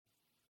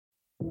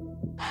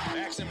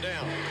Backs him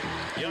down.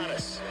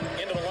 Giannis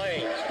into the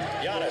lane.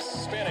 Giannis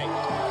spinning.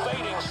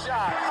 Fading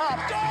shot. Up.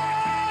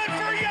 Good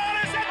for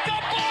Giannis at the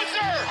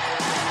buzzer.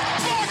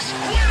 Bucks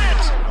win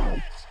it.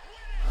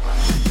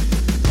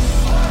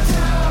 Our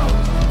town,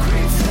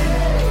 Green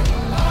City,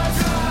 our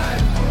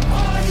time,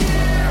 our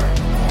year,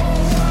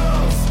 whole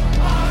world's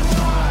on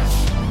watch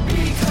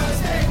because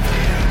they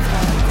can't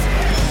come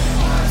in.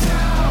 Our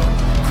town,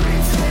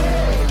 Green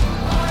City,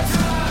 our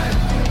time,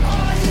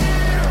 our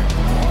year,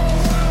 whole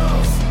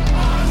world's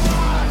on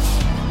watch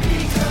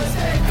because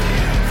they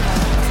can't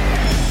come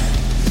in.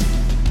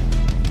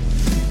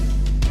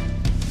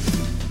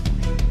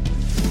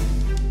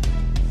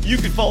 You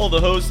can follow the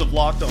host of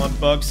Locked On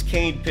Bucks,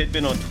 Kane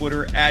Pittman, on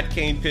Twitter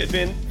 @Kane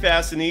Pittman.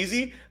 Fast and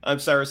easy. I'm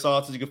Cyrus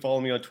Sausage. You can follow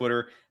me on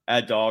Twitter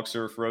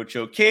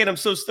 @DogSurfRoadshow. Kane, I'm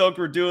so stoked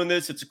we're doing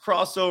this. It's a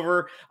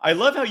crossover. I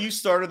love how you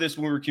started this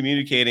when we were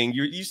communicating.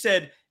 You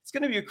said it's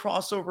going to be a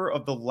crossover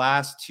of the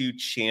last two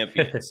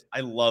champions. I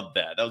love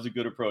that. That was a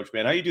good approach,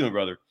 man. How you doing,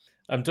 brother?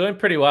 I'm doing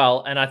pretty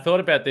well. And I thought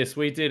about this.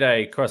 We did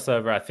a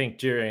crossover, I think,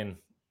 during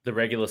the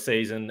regular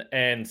season.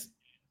 And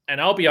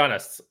I'll be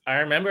honest, I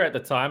remember at the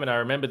time, and I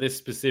remember this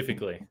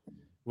specifically,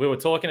 we were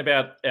talking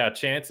about our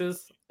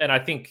chances. And I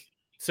think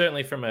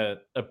certainly from a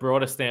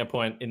broader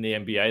standpoint in the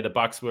NBA, the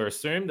Bucks were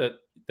assumed that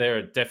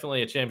they're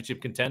definitely a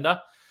championship contender.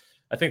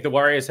 I think the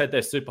Warriors had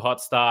their super hot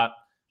start,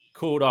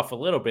 cooled off a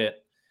little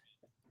bit.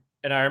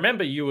 And I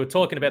remember you were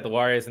talking about the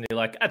Warriors and you're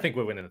like, I think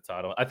we're winning the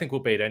title. I think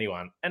we'll beat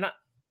anyone. And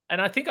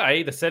I think I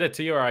either said it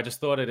to you or I just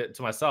thought it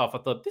to myself. I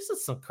thought, this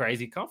is some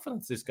crazy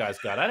confidence this guy's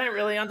got. I don't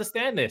really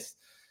understand this.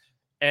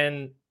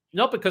 And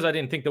not because I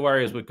didn't think the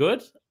Warriors were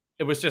good.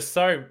 It was just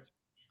so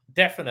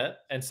definite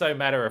and so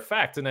matter of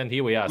fact. And then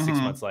here we are 6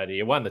 months later.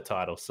 You won the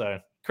title. So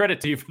credit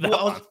to you for that.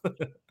 Well,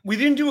 we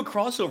didn't do a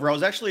crossover. I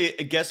was actually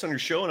a guest on your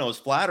show, and I was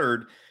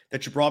flattered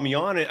that you brought me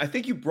on. And I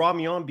think you brought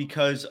me on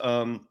because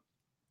the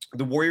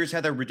Warriors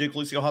had that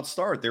ridiculously hot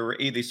start.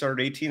 They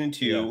started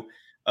 18-2. Yeah.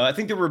 I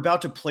think they were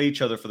about to play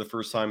each other for the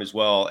first time as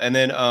well. And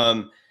then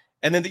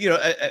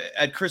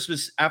at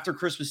Christmas, after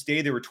Christmas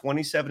Day, they were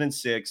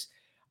 27-6.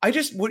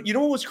 What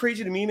was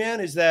crazy to me, man,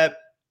 is that,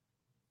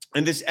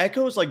 and this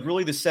echoes like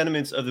really the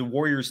sentiments of the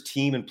Warriors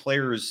team and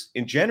players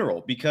in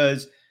general,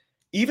 because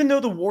even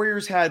though the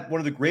Warriors had one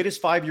of the greatest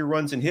 5-year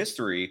runs in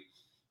history,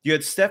 you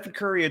had Stephen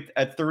Curry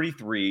at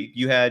 33,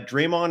 you had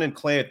Draymond and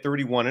Klay at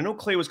 31. I know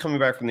Klay was coming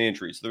back from the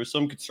injury, so there was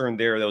some concern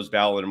there that was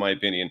valid in my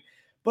opinion.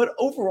 But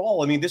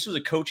overall, I mean, this was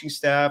a coaching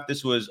staff,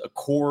 this was a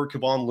core.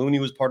 Kevon Looney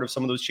was part of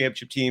some of those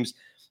championship teams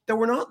that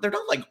they're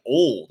not like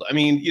old. I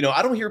mean,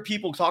 I don't hear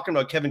people talking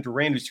about Kevin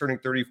Durant, who's turning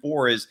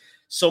 34, as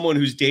someone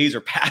whose days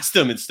are past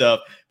him and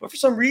stuff. But for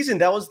some reason,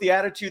 that was the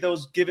attitude that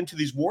was given to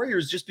these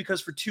Warriors, just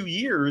because for 2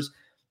 years,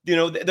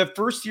 the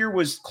first year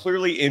was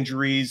clearly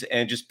injuries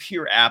and just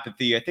pure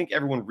apathy. I think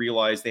everyone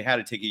realized they had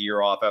to take a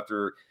year off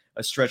after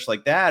a stretch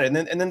like that. And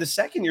then the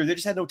second year, they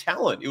just had no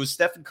talent. It was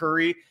Stephen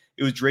Curry.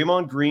 It was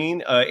Draymond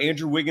Green.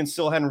 Andrew Wiggins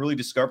still hadn't really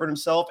discovered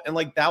himself. And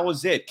that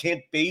was it.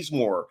 Kent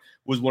Bazemore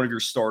was one of your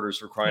starters,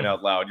 for crying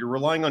out loud. You're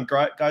relying on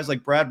guys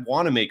like Brad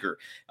Wanamaker.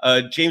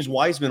 James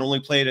Wiseman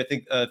only played, I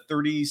think,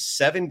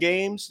 37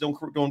 games. Don't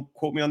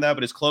quote me on that,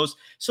 but it's close.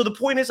 So the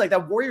point is,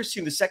 that Warriors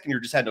team the second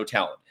year just had no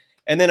talent.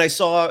 And then I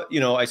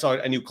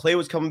knew Klay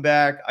was coming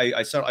back.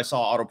 I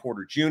saw Otto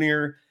Porter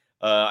Jr.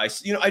 I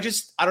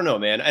don't know,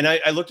 man. And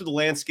I looked at the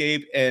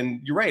landscape, and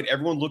you're right.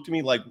 Everyone looked at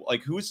me like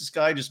who is this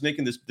guy just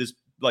making this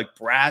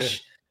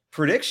brash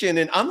prediction?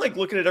 And I'm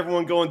looking at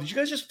everyone going, did you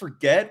guys just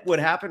forget what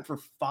happened for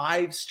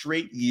 5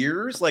 straight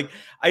years?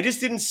 I just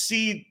didn't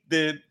see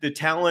the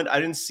talent. I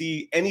didn't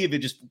see any of it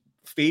just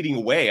fading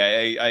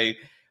away.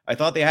 I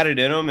thought they had it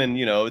in them, and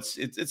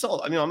it's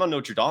all. I mean, I'm not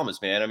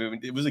Nostradamus, man. I mean,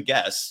 it was a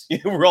guess.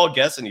 We're all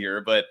guessing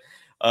here, but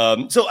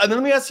so. And then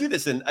let me ask you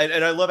this, and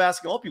I love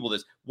asking all people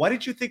this: why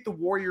did you think the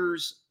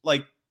Warriors?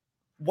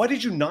 Why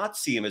did you not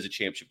see him as a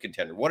championship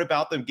contender? What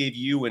about them gave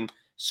you and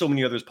so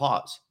many others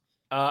pause?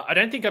 I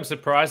don't think I'm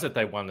surprised that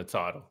they won the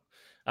title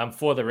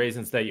for the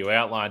reasons that you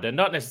outlined, and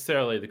not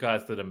necessarily the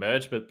guys that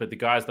emerged, but the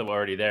guys that were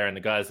already there and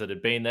the guys that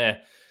had been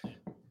there.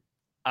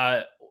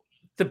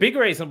 The big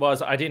reason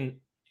was I didn't.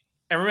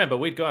 And remember,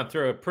 we'd gone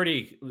through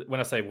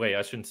when I say we,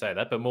 I shouldn't say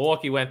that, but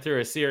Milwaukee went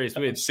through a series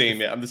with...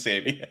 I'm the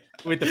same. Yeah.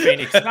 With the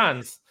Phoenix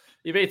Suns.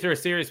 You've been through a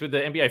series with the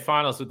NBA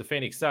Finals with the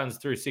Phoenix Suns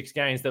through 6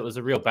 games. That was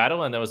a real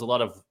battle, and there was a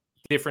lot of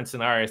different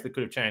scenarios that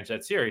could have changed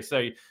that series.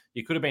 So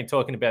you could have been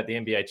talking about the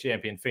NBA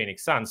champion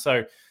Phoenix Suns.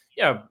 So,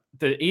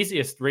 the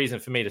easiest reason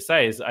for me to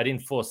say is I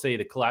didn't foresee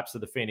the collapse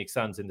of the Phoenix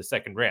Suns in the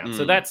second round.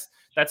 So that's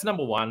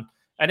number one.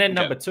 And then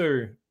number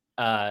two,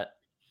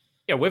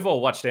 we've all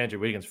watched Andrew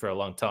Wiggins for a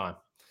long time.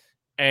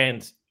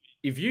 And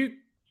if you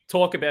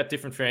talk about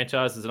different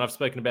franchises, and I've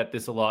spoken about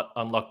this a lot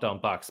on Locked On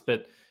Bucks,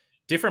 but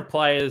different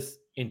players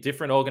in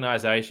different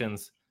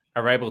organizations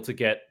are able to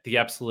get the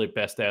absolute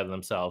best out of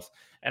themselves.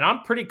 And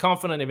I'm pretty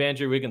confident if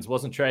Andrew Wiggins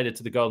wasn't traded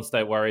to the Golden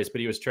State Warriors,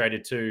 but he was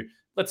traded to,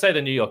 let's say,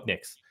 the New York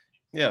Knicks,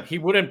 he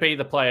wouldn't be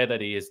the player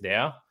that he is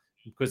now,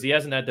 because he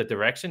hasn't had the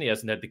direction, he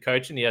hasn't had the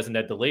coaching, he hasn't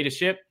had the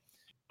leadership.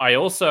 I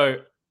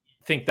also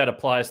think that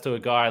applies to a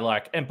guy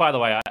like, and by the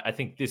way, I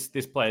think this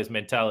player's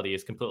mentality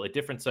is completely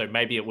different. So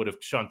maybe it would have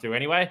shone through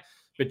anyway.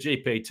 But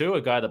GP2,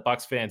 a guy that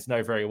Bucks fans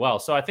know very well.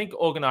 So I think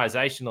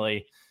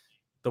organizationally,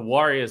 the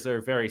Warriors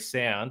are very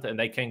sound and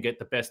they can get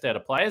the best out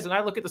of players. And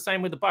I look at the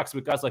same with the Bucks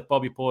with guys like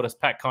Bobby Portis,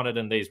 Pat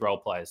Connaughton, these role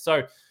players.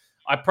 So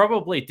I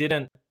probably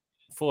didn't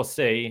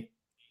foresee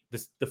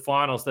the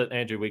finals that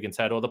Andrew Wiggins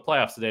had or the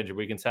playoffs that Andrew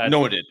Wiggins had.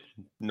 No, it did.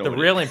 The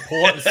real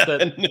importance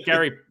that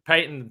Gary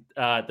Payton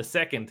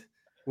II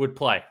would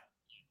play.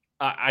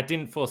 I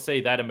didn't foresee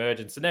that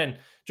emergence. And then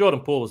Jordan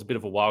Poole was a bit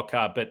of a wild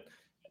card, but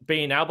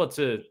being able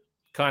to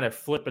kind of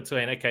flip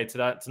between, okay,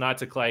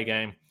 tonight's a Clay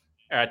game,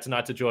 all right,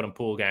 tonight's a Jordan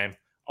Poole game,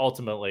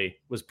 ultimately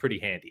was pretty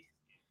handy.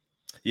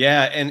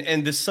 Yeah,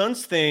 and the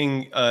Suns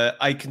thing,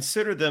 I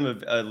consider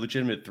them a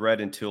legitimate threat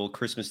until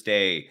Christmas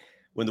Day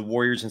when the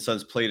Warriors and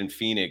Suns played in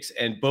Phoenix,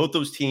 and both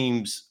those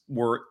teams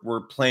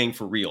were playing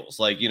for reals.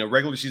 Like,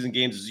 regular season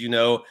games, as you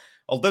know,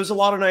 there's a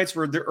lot of nights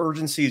where the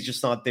urgency is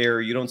just not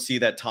there. You don't see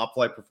that top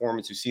flight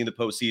performance you see in the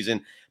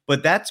postseason,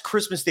 but that's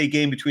Christmas Day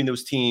game between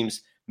those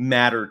teams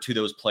matter to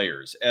those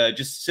players,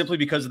 just simply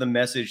because of the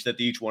message that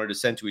they each wanted to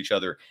send to each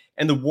other.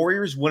 And the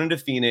Warriors went into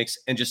Phoenix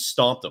and just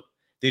stomped them.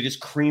 They just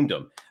creamed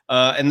them.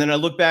 And then I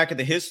look back at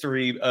the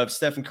history of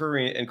Stephen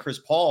Curry and Chris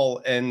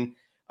Paul, and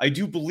I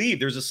do believe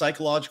there's a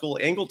psychological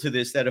angle to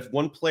this, that if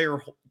one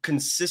player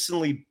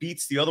consistently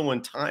beats the other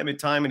one time and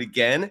time and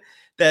again,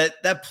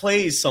 that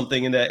plays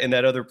something in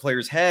that other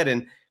player's head.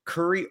 And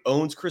Curry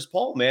owns Chris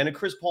Paul, man. And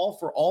Chris Paul,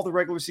 for all the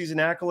regular season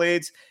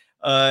accolades,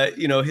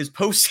 his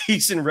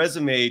postseason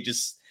resume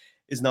just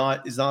is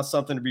not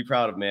something to be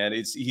proud of, man.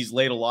 He's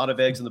laid a lot of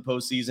eggs in the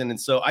postseason.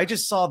 And so I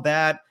just saw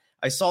that.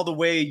 I saw the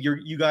way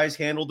you guys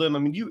handled them. I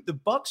mean, the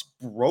Bucks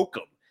broke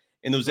them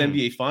in those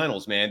NBA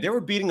finals, man. They were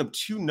beating them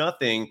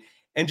 2-0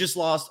 and just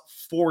lost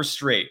 4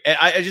 straight. And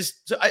I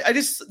just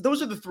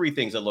those are the 3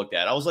 things I looked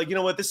at. I was like, you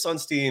know what, this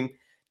Suns team,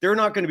 they're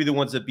not going to be the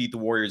ones that beat the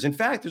Warriors. In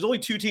fact, there's only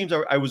 2 teams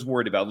I was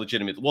worried about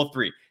legitimately. Well,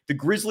 3. The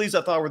Grizzlies,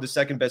 I thought, were the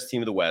second best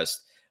team of the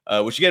West,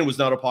 which again was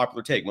not a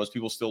popular take. Most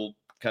people still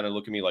kind of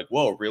look at me like,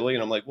 whoa, really?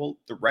 And I'm like, well,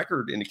 the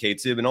record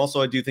indicates it. And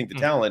also I do think the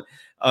talent.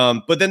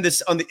 But then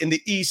in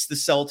the East, the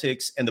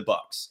Celtics and the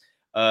Bucks.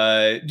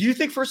 Do you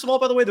think, first of all,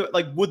 by the way,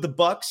 would the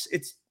Bucks,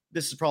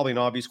 this is probably an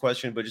obvious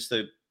question, but just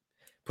to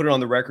put it on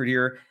the record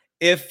here,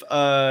 if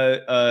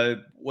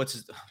what's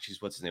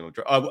his name?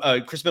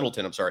 Chris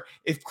Middleton, I'm sorry.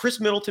 If Chris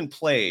Middleton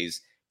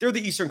plays, they're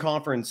the Eastern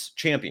Conference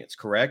champions,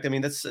 correct? I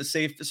mean, that's a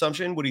safe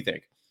assumption. What do you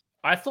think?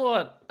 I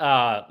thought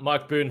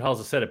Mike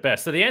Budenholzer said it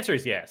best. So the answer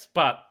is yes,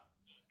 but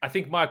I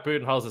think Mike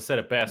Budenholzer said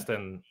it best.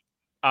 And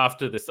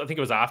after this, I think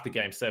it was after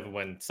Game 7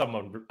 when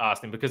someone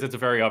asked him, because it's a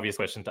very obvious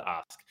question to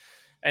ask.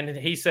 And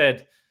he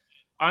said,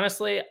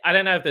 honestly, I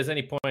don't know if there's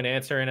any point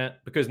answering it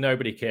because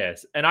nobody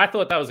cares. And I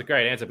thought that was a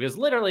great answer because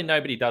literally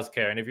nobody does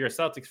care. And if you're a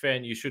Celtics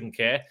fan, you shouldn't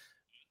care.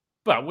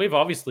 But we've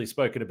obviously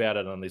spoken about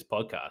it on this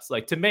podcast.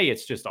 Like, to me,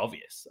 it's just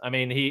obvious. I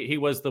mean, he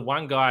was the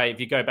one guy,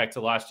 if you go back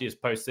to last year's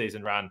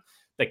postseason run,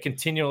 that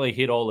continually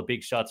hit all the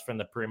big shots from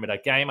the perimeter,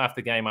 game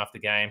after game after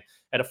game,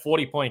 had a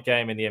 40-point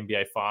game in the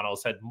NBA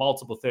Finals, had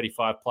multiple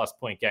 35-plus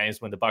point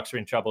games when the Bucks were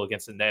in trouble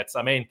against the Nets.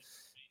 I mean,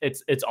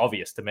 it's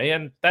obvious to me,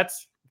 and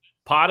that's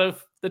part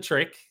of the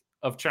trick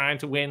of trying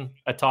to win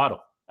a title.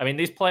 I mean,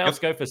 these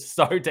playoffs go for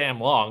so damn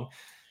long.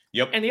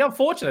 Yep. And the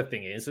unfortunate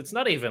thing is, it's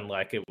not even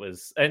like it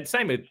was, and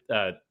same with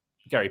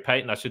Gary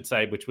Payton, I should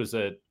say, which was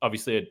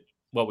obviously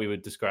what we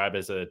would describe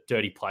as a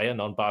dirty player,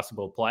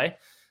 non-basketball play.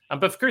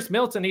 But for Chris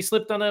Middleton, he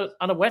slipped on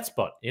a wet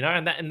spot,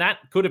 and that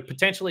could have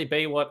potentially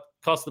be what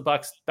cost the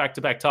Bucks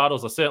back-to-back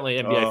titles, or certainly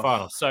NBA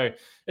Finals. So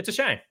it's a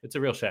shame. It's a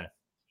real shame.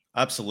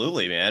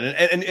 Absolutely, man.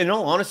 And in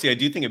all honesty, I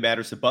do think it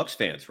matters to Bucks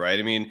fans, right?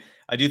 I mean,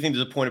 I do think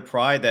there's a point of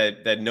pride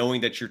that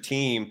knowing that your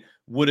team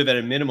would have at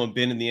a minimum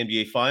been in the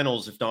NBA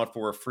Finals if not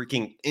for a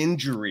freaking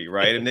injury,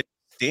 right? And they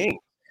stink.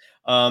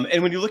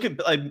 And when you look at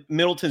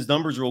Middleton's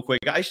numbers real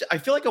quick, I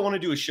feel like I want to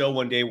do a show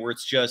one day where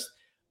it's just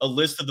a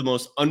list of the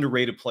most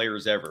underrated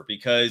players ever,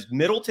 because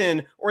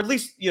Middleton, or at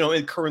least,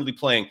 currently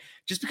playing,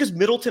 just because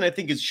Middleton, I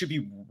think should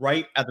be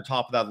right at the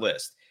top of that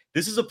list.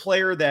 This is a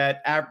player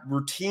that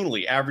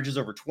routinely averages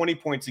over 20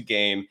 points a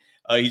game.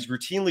 He's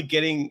routinely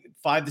getting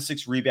 5 to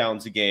 6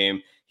 rebounds a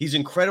game. He's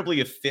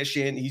incredibly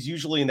efficient. He's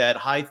usually in that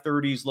high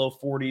 30s, low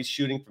 40s,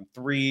 shooting from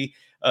 3,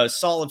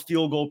 solid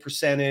field goal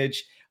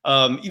percentage.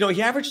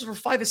 He averages over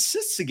 5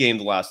 assists a game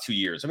the last 2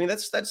 years. I mean,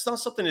 that's not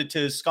something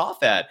to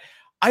scoff at.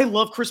 I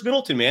love Chris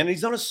Middleton, man. And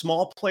he's not a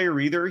small player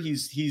either.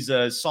 He's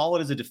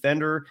solid as a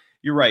defender.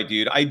 You're right,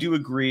 dude. I do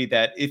agree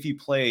that if he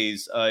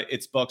plays,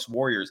 it's Bucks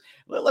Warriors.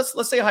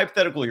 Let's say a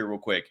hypothetical here real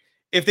quick.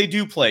 If they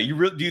do play,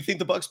 do you think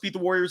the Bucks beat the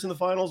Warriors in the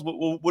finals?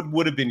 What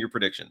would have been your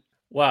prediction?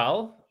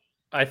 Well,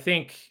 I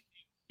think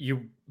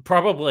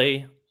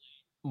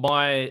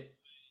my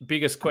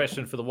biggest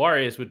question for the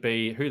Warriors would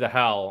be, who the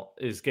hell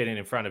is getting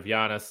in front of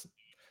Giannis?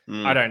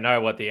 I don't know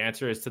what the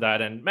answer is to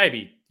that. And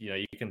maybe,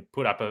 you can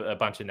put up a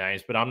bunch of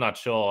names, but I'm not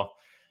sure.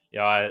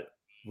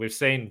 We've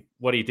seen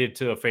what he did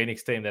to a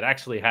Phoenix team that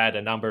actually had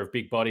a number of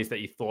big bodies that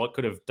you thought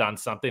could have done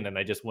something and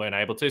they just weren't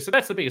able to. So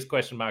that's the biggest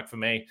question mark for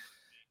me.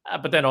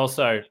 But then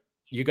also,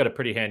 you got a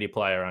pretty handy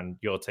player on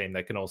your team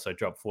that can also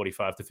drop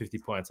 45 to 50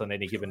 points on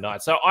any given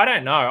night. So I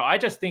don't know. I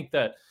just think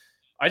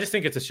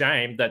it's a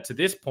shame that to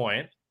this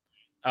point,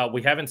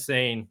 we haven't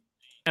seen,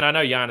 and I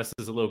know Giannis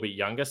is a little bit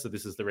younger, so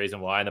this is the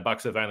reason why, and the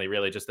Bucks have only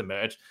really just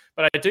emerged.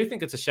 But I do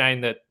think it's a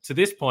shame that to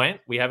this point,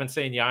 we haven't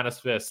seen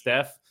Giannis versus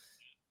Steph,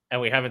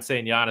 and we haven't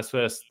seen Giannis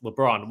versus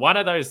LeBron. One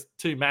of those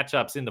two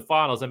matchups in the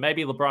finals, and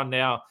maybe LeBron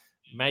now,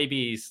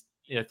 maybe he's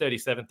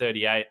 37,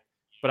 38,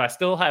 but I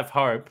still have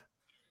hope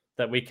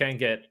that we can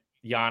get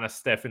Giannis,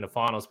 Steph in the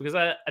finals, because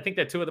I think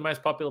they're two of the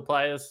most popular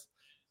players,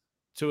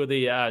 two of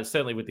the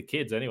certainly with the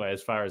kids anyway,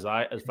 as far as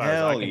I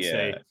can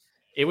see.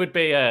 It would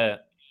be a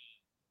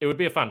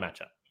fun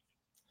matchup.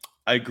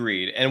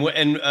 Agreed. And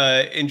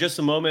in just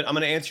a moment, I'm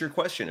going to answer your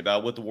question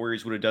about what the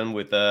Warriors would have done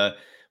with the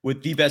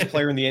best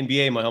player in the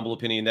NBA, in my humble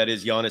opinion, that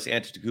is Giannis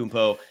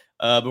Antetokounmpo.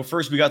 But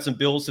first, we got some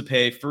bills to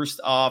pay. First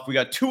off, we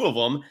got two of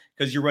them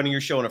because you're running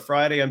your show on a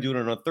Friday. I'm doing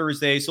it on a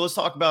Thursday. So let's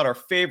talk about our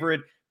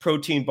favorite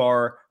protein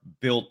bar,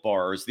 Built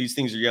Bars. These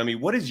things are yummy.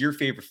 What is your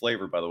favorite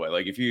flavor, by the way?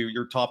 Like, if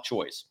your top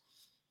choice?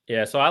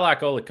 Yeah, so I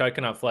like all the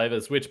coconut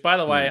flavors, which, by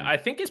the way, I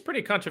think is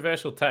pretty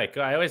controversial take.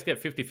 I always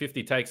get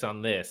 50-50 takes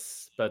on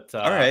this, but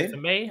all right. For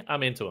me,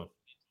 I'm into them.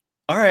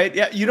 All right.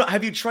 Yeah.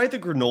 Have you tried the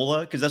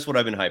granola? Because that's what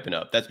I've been hyping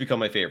up. That's become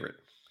my favorite.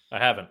 I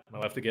haven't.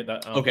 I'll have to get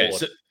that on Okay,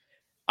 board. so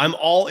I'm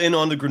all in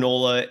on the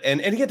granola.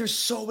 And again, there's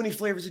so many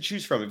flavors to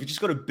choose from. If you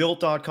just go to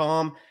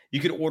built.com, you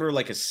can order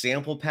like a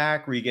sample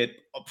pack where you get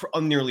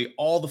nearly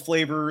all the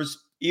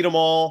flavors, eat them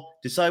all,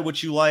 decide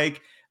what you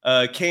like.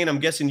 Kane, I'm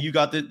guessing you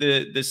got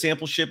the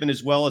sample shipment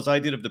as well as I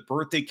did of the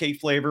birthday cake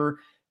flavor.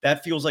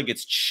 That feels like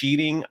it's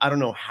cheating. I don't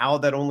know how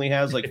that only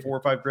has like 4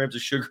 or 5 grams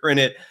of sugar in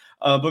it.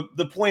 But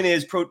the point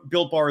is,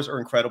 Built Bars are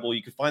incredible.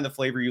 You can find the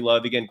flavor you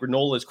love. Again,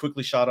 granola is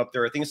quickly shot up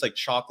there. I think it's like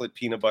chocolate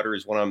peanut butter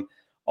is what I'm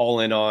all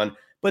in on.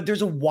 But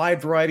there's a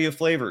wide variety of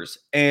flavors,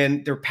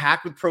 and they're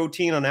packed with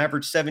protein on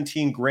average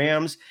 17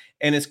 grams.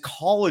 And it's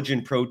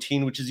collagen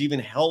protein, which is even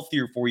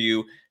healthier for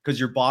you because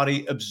your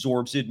body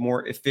absorbs it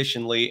more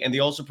efficiently. And they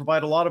also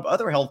provide a lot of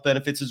other health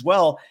benefits as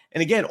well.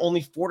 And again,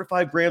 only 4 to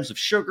 5 grams of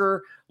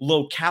sugar,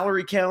 low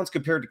calorie counts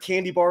compared to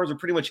candy bars or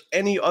pretty much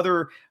any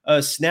other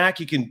snack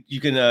you can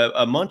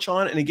munch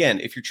on. And again,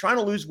 if you're trying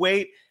to lose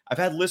weight, I've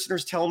had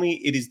listeners tell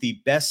me it is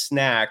the best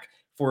snack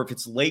for if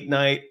it's late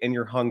night and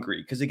you're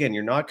hungry. Because again,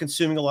 you're not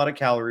consuming a lot of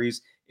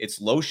calories.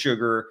 It's low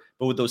sugar,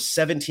 but with those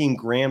 17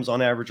 grams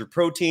on average of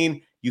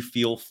protein, you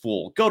feel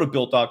full. Go to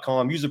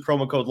built.com, use the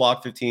promo code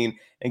LOCK15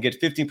 and get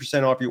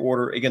 15% off your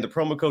order. Again, the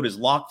promo code is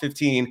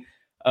LOCK15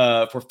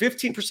 for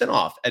 15%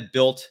 off at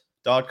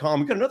built.com.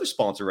 We got another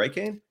sponsor, right,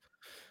 Kane?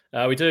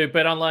 We do.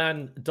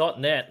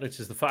 BetOnline.net, which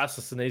is the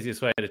fastest and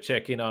easiest way to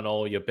check in on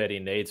all your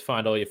betting needs.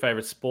 Find all your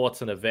favorite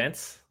sports and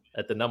events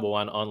at the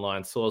 #1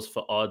 online source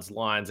for odds,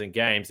 lines, and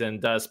games.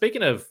 And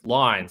speaking of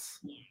lines,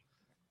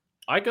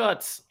 I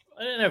don't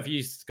know if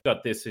you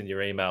got this in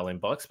your email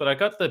inbox, but I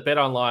got the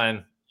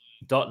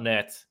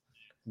BetOnline.net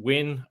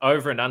win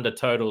over and under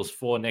totals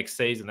for next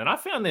season. And I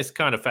found this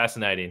kind of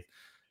fascinating.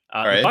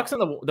 Right.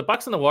 The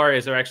Bucks and the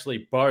Warriors are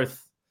actually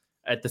both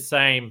at the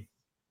same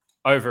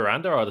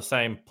over-under or the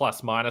same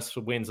plus-minus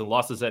for wins and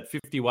losses at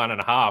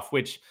 51.5,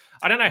 which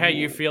I don't know how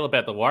you feel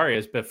about the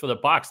Warriors, but for the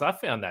Bucks, I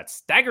found that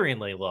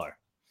staggeringly low.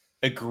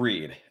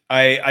 Agreed.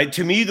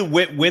 To me, the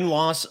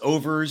win-loss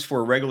overs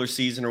for a regular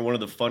season are one of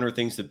the funner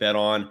things to bet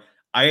on.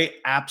 I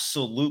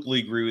absolutely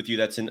agree with you.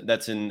 That's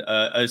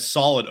a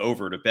solid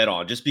over to bet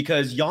on, just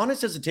because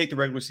Giannis doesn't take the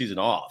regular season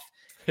off.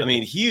 I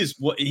mean,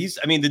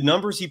 the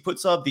numbers he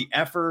puts up, the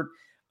effort.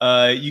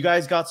 You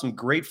guys got some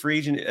great free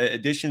agent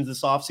additions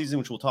this offseason,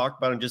 which we'll talk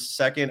about in just a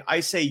second.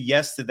 I say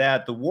yes to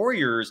that. The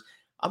Warriors,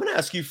 I'm going to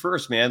ask you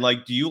first, man.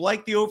 Like, do you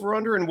like the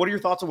over/under? And what are your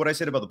thoughts on what I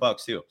said about the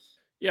Bucks too?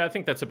 Yeah, I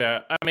think that's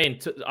about. I mean,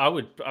 I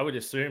would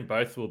assume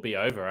both will be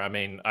over. I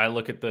mean, I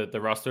look at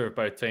the roster of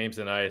both teams,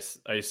 and I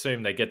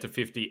assume they get to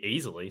 50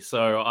 easily.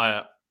 So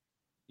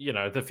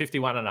the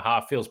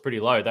 51.5 feels pretty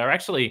low. They're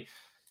actually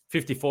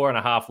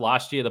 54.5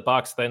 last year, the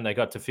Bucks. Then they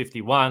got to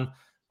 51.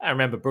 I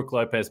remember Brook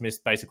Lopez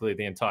missed basically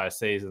the entire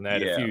season. They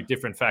had a few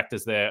different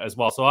factors there as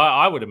well. So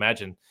I would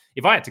imagine,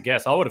 if I had to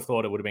guess, I would have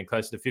thought it would have been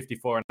closer to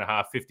 54.5,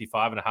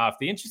 55.5.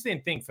 The interesting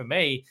thing for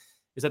me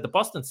is that the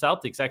Boston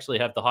Celtics actually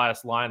have the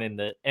highest line in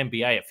the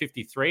NBA at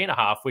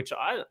 53.5, which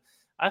I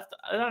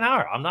don't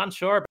know. I'm not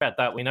sure about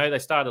that. We know they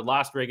started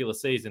last regular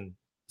season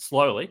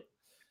slowly.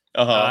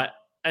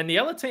 And the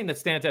other team that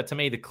stands out to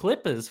me, the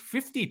Clippers,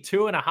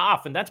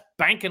 52.5, and that's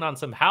banking on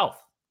some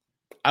health.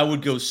 I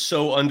would go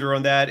so under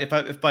on that.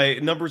 If my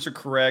numbers are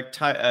correct,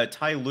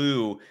 Ty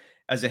Lue,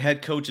 as a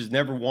head coach, has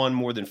never won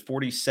more than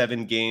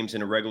 47 games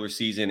in a regular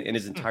season in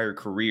his entire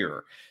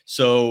career.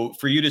 So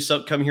for you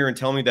to come here and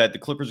tell me that the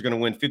Clippers are going to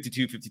win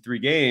 52, 53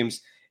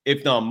 games,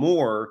 if not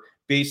more,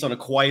 based on a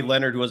Kawhi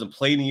Leonard who hasn't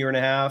played in a year and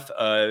a half,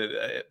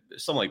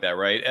 something like that,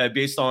 right?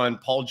 Based on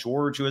Paul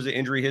George, who has an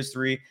injury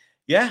history.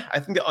 yeah, I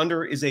think the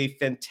under is a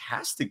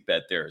fantastic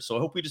bet there. So I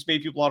hope we just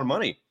made people a lot of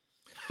money.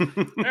 All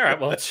right.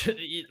 Well,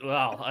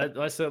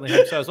 I certainly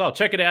hope so as well.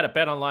 Check it out at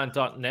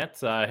betonline.net.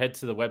 Head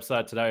to the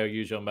website today or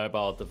use your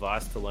mobile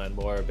device to learn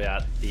more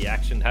about the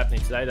action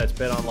happening today. That's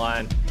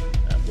BetOnline,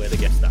 where the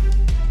guests are.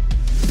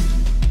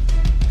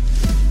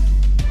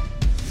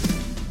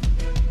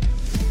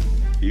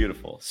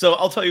 Beautiful. So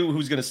I'll tell you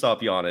who's going to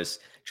stop Giannis.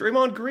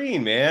 Draymond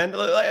Green, man.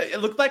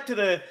 Look back to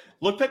the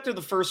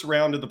first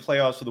round of the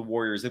playoffs for the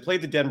Warriors. They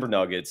played the Denver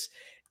Nuggets,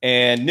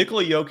 and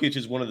Nikola Jokic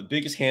is one of the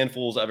biggest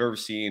handfuls I've ever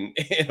seen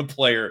in a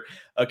player.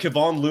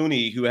 Kevon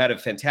Looney, who had a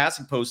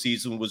fantastic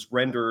postseason, was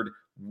rendered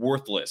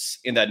worthless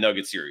in that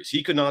Nugget series.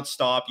 He could not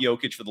stop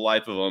Jokic for the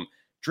life of him.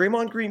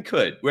 Draymond Green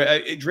could.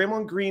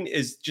 Draymond Green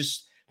is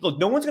just look.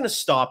 No one's going to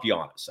stop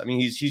Giannis. I mean,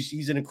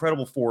 he's an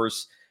incredible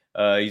force.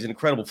 He's an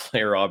incredible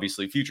player,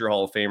 obviously, future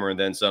Hall of Famer and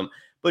then some.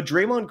 But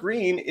Draymond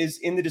Green is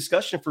in the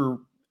discussion for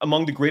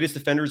among the greatest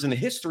defenders in the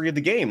history of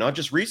the game, not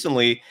just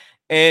recently.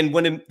 And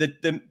when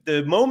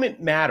the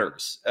moment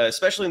matters,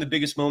 especially in the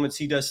biggest moments,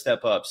 he does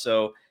step up.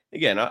 So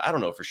again, I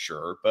don't know for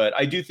sure, but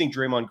I do think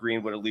Draymond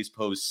Green would at least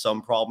pose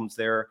some problems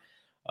there.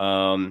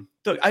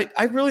 Look,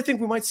 I really think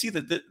we might see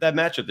that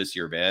matchup this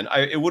year, man.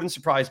 It wouldn't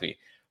surprise me.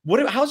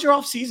 How's your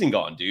off season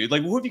gone, dude?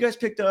 Like, who have you guys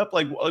picked up?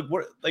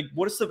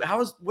 What's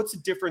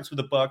the difference with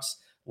the Bucks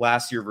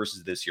last year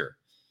versus this year?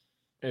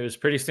 It was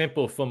pretty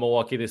simple for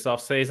Milwaukee this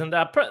offseason.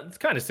 It's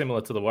kind of similar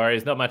to the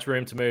Warriors. Not much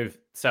room to move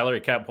salary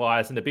cap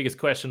wise. And the biggest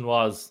question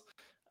was,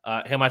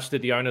 how much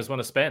did the owners want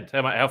to spend?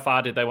 How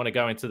far did they want to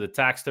go into the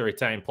tax to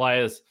retain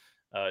players?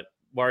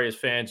 Warriors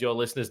fans, your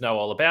listeners know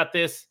all about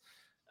this.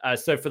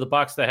 So for the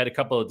Bucks, they had a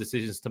couple of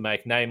decisions to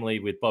make,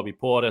 namely with Bobby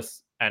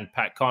Portis and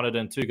Pat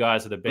Connaughton, two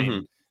guys that have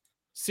been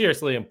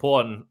seriously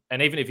important.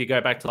 And even if you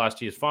go back to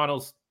last year's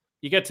finals,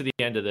 you get to the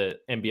end of the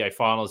NBA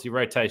finals, your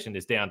rotation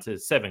is down to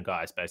 7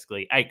 guys,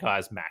 basically 8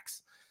 guys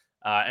max.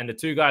 And the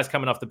 2 guys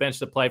coming off the bench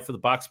that played for the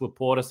Bucks were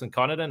Portis and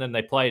Connaughton, and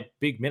they played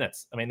big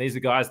minutes. I mean, these are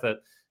guys that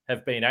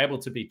have been able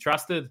to be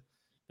trusted.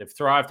 They've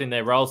thrived in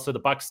their roles. So the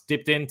Bucks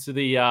dipped into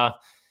the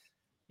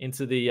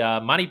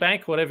money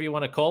bank, whatever you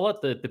want to call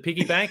it, the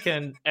piggy bank,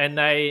 and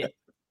the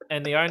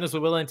owners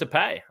were willing to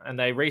pay, and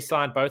they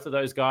re-signed both of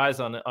those guys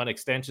on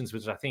extensions,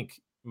 which I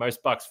think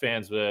most Bucks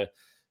fans were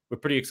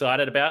pretty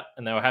excited about,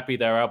 and they were happy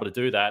they were able to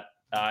do that.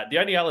 The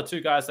only other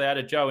 2 guys they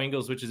added, Joe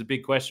Ingles, which is a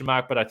big question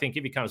mark, but I think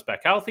if he comes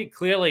back healthy,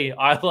 clearly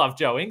I love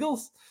Joe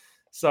Ingles.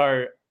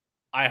 So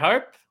I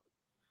hope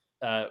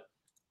for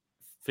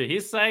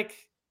his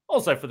sake,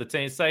 also for the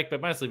team's sake,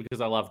 but mostly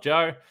because I love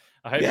Joe,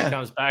 I hope he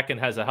comes back and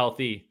has a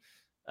healthy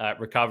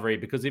recovery,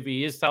 because if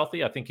he is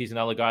healthy, I think he's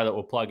another guy that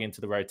will plug into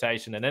the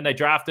rotation. And then they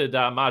drafted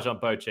Marjon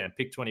Beauchamp,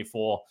 pick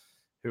 24,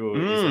 who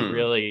is a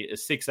really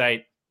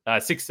 6'8",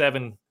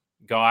 6'7",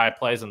 guy,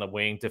 plays on the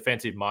wing,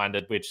 defensive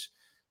minded, which,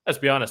 let's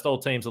be honest, all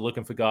teams are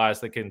looking for guys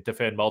that can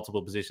defend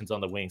multiple positions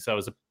on the wing. So it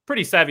was a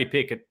pretty savvy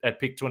pick at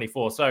pick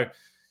 24. So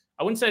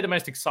I wouldn't say the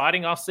most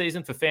exciting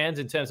offseason for fans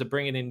in terms of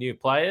bringing in new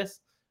players,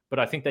 but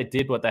I think they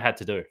did what they had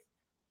to do.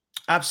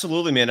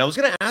 Absolutely, man. I was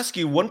going to ask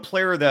you, one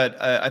player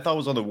that I thought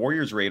was on the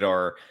Warriors'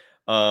 radar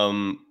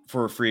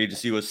for free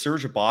agency was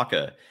Serge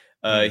Ibaka.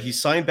 He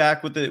signed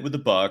back with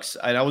the Bucks,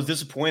 and I was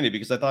disappointed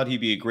because I thought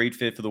he'd be a great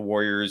fit for the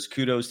Warriors.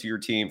 Kudos to your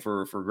team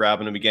for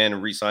grabbing him again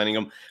and re-signing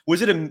him.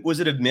 Was it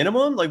a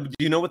minimum? Like, do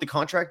you know what the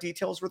contract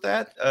details were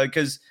that?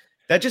 Because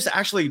that just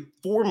actually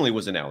formally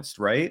was announced,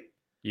 right?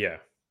 Yeah.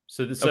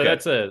 So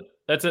okay.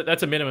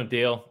 that's a minimum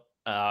deal.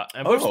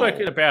 And we've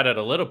spoken about it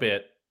a little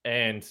bit,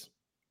 and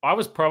I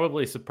was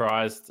probably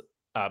surprised,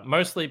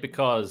 mostly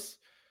because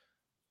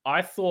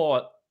I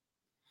thought,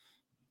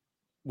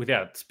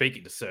 without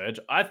speaking to Serge,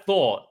 I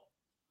thought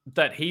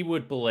that he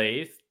would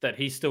believe that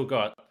he's still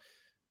got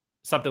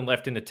something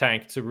left in the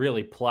tank to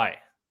really play.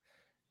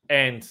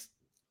 And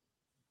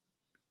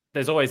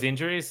there's always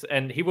injuries,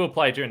 and he will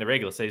play during the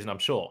regular season, I'm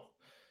sure.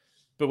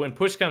 But when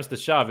push comes to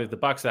shove, if the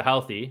Bucks are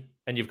healthy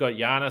and you've got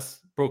Giannis,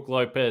 Brook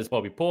Lopez,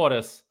 Bobby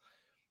Portis,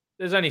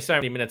 there's only so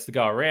many minutes to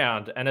go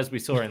around. And as we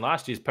saw in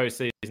last year's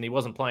postseason, he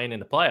wasn't playing in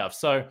the playoffs.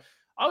 So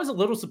I was a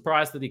little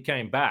surprised that he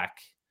came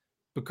back,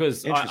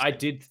 because I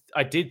did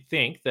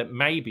think that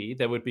maybe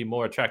there would be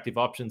more attractive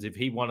options if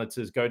he wanted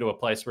to go to a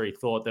place where he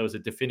thought there was a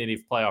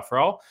definitive playoff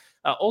role.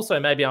 Also,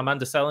 maybe I'm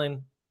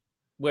underselling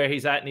where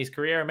he's at in his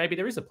career, and maybe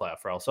there is a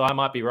playoff role. So I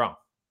might be wrong.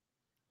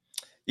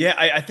 Yeah,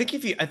 I think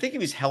if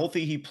he's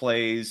healthy, he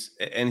plays,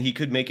 and he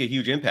could make a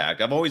huge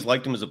impact. I've always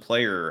liked him as a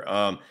player.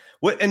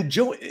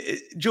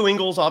 Joe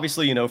Ingles,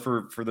 obviously, you know,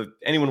 for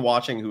anyone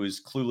watching who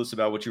is clueless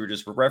about what you were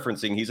just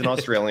referencing, he's an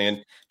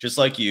Australian, just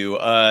like you.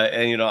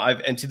 And you know,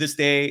 and to this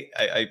day,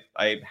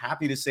 I'm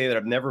happy to say that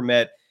I've never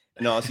met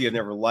an Aussie I've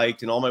never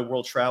liked in all my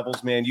world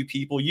travels. Man, you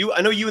people,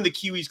 I know you and the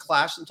Kiwis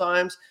clash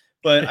sometimes,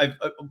 but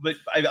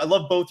I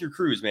love both your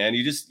crews, man.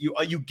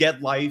 You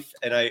get life,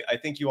 and I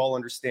think you all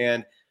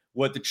understand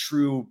what the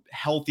true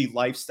healthy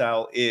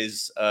lifestyle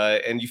is,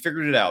 and you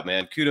figured it out,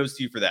 man. Kudos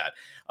to you for that.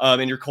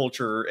 And your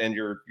culture and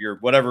your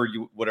whatever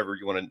you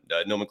want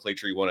to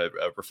nomenclature you want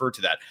to refer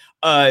to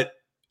that.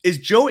 Is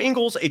Joe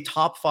Ingles a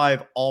top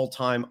 5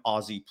 all-time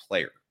Aussie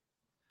player?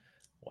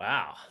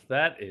 Wow,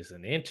 that is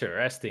an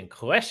interesting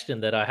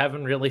question that I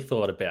haven't really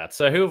thought about.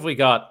 So who have we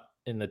got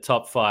in the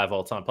top 5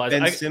 all-time players?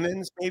 Ben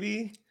Simmons,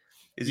 maybe?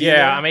 Is he Yeah,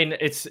 there? I mean,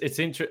 it's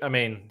interesting. I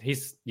mean,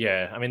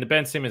 the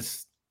Ben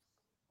Simmons,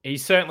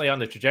 he's certainly on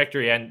the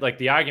trajectory. And like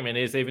the argument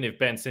is, even if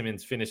Ben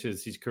Simmons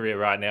finishes his career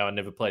right now and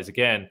never plays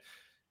again,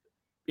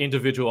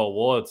 individual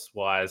awards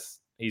wise,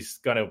 he's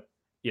going to,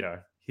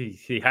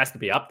 he has to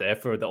be up there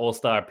for the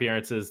all-star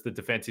appearances, the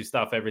defensive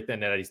stuff, everything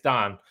that he's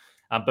done.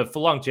 But for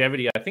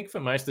longevity, I think for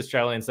most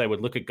Australians, they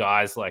would look at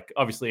guys like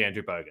obviously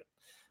Andrew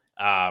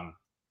Bogut,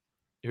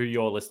 who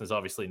your listeners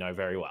obviously know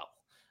very well.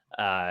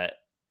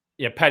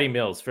 Paddy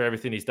Mills for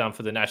everything he's done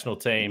for the national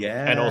team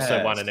and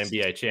also won an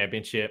NBA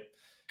championship.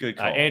 Good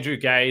call. Andrew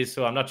Gaze,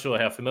 who I'm not sure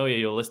how familiar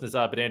your listeners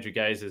are, but Andrew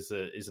Gaze is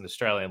an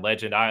Australian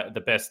legend,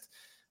 the best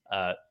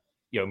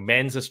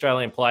men's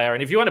Australian player.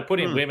 And if you want to put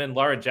in women,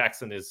 Lauren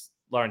Jackson is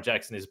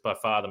by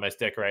far the most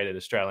decorated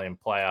Australian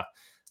player,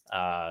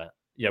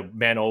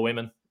 men or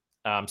women.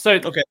 There's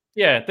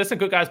some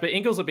good guys, but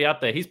Ingles will be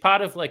up there. He's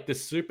part of like the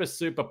super,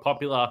 super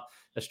popular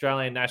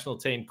Australian national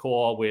team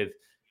core with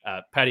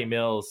Paddy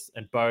Mills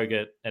and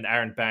Bogut and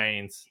Aaron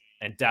Baines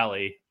and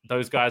Daly.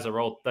 Those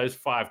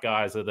 5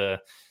 guys are the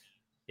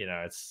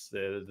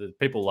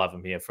people love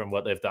them here from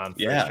what they've done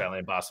for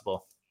Australian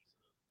basketball.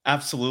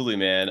 Absolutely,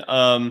 man.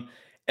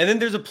 And then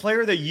there's a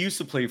player that used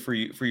to play for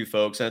you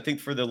folks. And I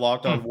think for the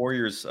Locked On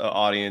Warriors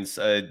audience,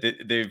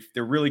 they're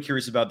really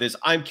curious about this.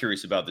 I'm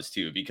curious about this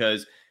too,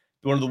 because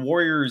one of the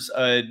Warriors'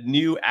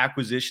 new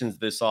acquisitions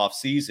this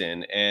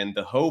offseason, and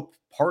the hope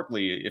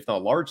partly, if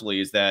not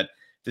largely, is that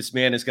this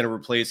man is going to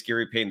replace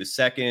Gary Payton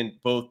II,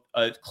 both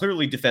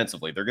clearly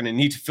defensively. They're going to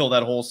need to fill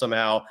that hole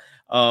somehow.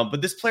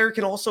 But this player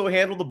can also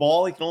handle the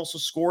ball. He can also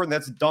score, and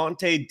that's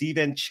Dante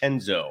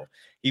DiVincenzo.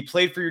 He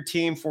played for your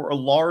team for a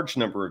large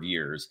number of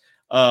years.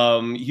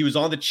 He was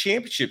on the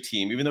championship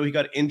team, even though he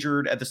got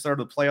injured at the start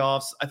of the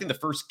playoffs. I think the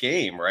first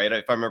game, right?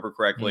 If I remember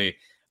correctly.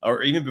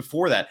 Or even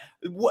before that.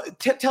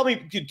 Tell me,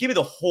 give me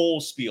the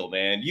whole spiel,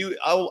 man.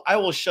 I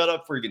will shut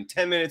up for even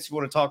 10 minutes. You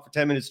want to talk for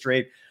 10 minutes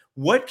straight.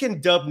 What can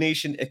Dub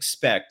Nation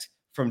expect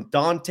from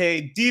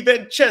Dante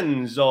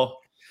DiVincenzo?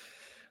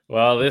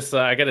 Well, this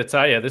I got to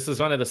tell you, this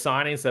is one of the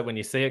signings that when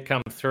you see it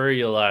come through,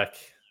 you're like,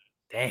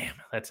 damn,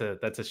 that's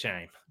a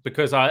shame.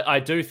 Because I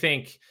do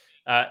think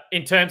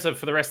in terms of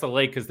for the rest of the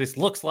league, because this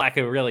looks like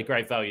a really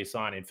great value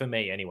signing for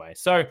me anyway.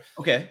 So,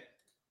 okay.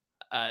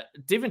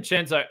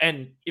 DiVincenzo,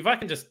 and if I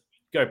can just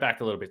go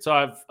back a little bit.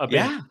 So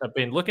I've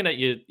been looking at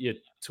your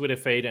Twitter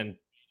feed and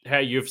how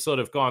you've sort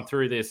of gone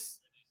through this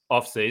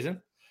off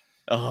season.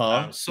 So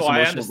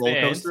I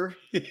understand.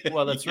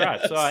 Well, that's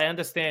right. So I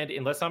understand,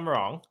 unless I'm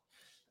wrong,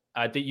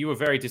 that you were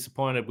very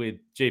disappointed with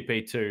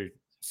GP2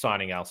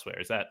 signing elsewhere.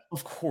 Is that?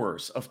 Of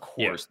course,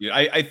 dude.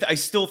 I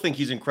still think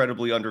he's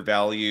incredibly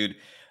undervalued.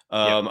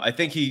 I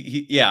think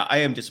I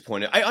am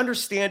disappointed. I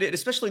understand it,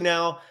 especially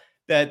now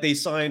that they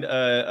signed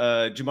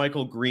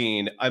JaMychal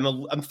Green.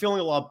 I'm feeling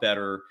a lot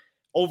better.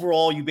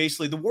 Overall,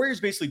 the Warriors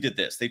basically did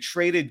this. They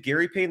traded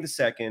Gary Payton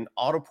II,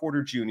 Otto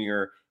Porter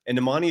Jr., and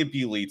Nemanja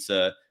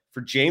Bjelica for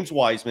James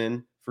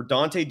Wiseman, for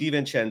Dante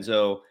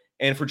DiVincenzo,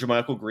 and for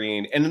JaMychal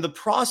Green. And in the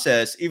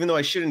process, even though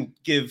I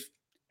shouldn't give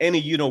any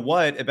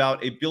you-know-what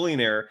about a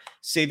billionaire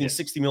saving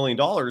 $60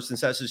 million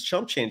since that's his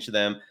chump change to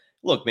them,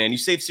 look, man, you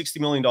saved $60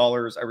 million.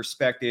 I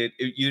respect it.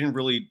 You didn't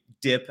really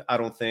dip, I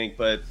don't think.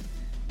 But,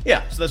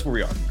 yeah, so that's where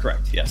we are.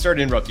 Correct. Yeah, sorry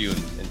to interrupt you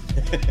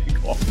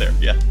and go off there.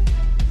 Yeah.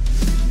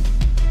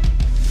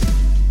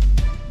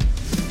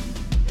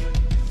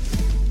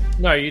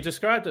 No, you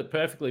described it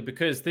perfectly,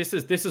 because this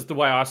is the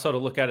way I sort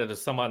of look at it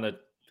as someone that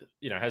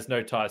has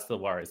no ties to the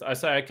Warriors. I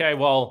say, okay,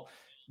 well,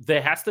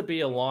 there has to be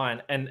a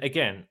line, and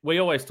again, we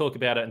always talk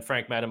about it. And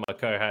Frank Madden, my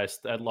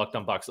co-host at Locked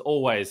On Bucks,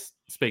 always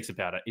speaks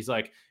about it. He's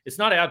like, it's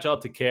not our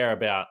job to care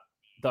about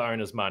the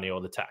owner's money or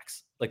the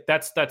tax. Like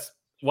that's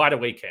why do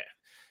we care?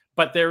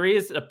 But there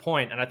is a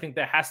point, and I think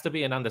there has to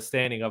be an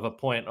understanding of a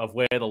point of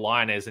where the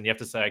line is, and you have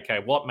to say, okay,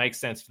 what makes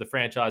sense for the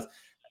franchise?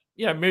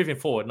 Moving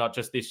forward, not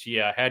just this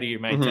year. How do you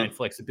maintain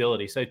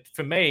flexibility? So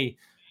for me,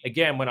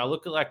 again, when I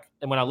look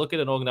at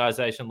an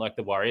organization like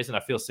the Warriors, and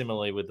I feel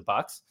similarly with the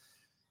Bucks,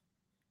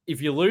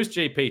 if you lose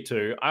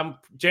GP2, I'm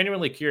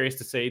genuinely curious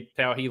to see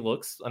how he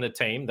looks on a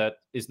team that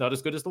is not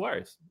as good as the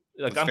Warriors.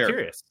 Like, I'm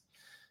curious.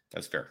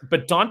 That's fair.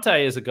 But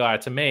Dante is a guy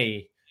to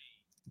me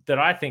that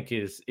I think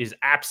is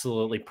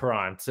absolutely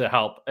primed to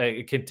help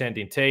a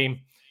contending team.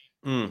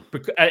 In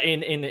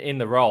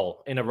a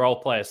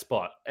role player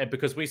spot, and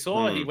because we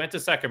saw he went to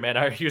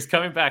Sacramento, he was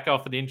coming back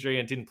off an injury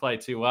and didn't play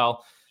too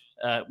well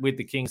with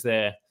the Kings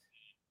there.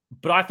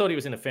 But I thought he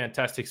was in a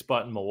fantastic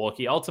spot in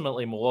Milwaukee.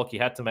 Ultimately, Milwaukee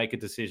had to make a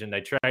decision.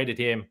 They traded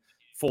him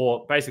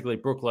for basically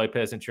Brook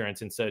Lopez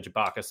insurance in Serge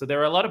Ibaka. So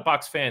there are a lot of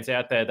Bucks fans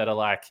out there that are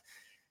like,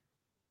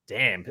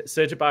 damn,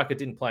 Serge Ibaka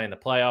didn't play in the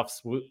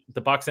playoffs.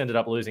 The Bucks ended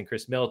up losing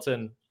Chris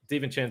Middleton.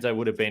 DiVincenzo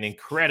would have been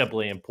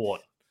incredibly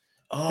important.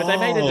 But they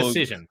made a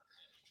decision.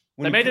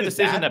 They made a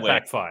decision that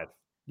backfired.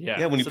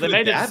 Yeah. When you they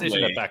made a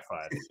decision that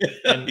backfired.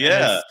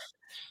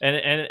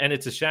 and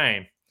it's a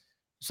shame.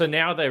 So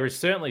now there is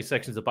certainly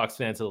sections of Bucks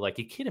fans that are like,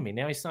 "You're kidding me?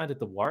 Now he signed at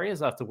the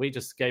Warriors after we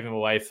just gave him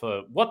away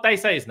for what they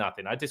say is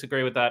nothing." I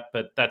disagree with that,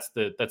 but that's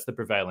the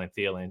prevailing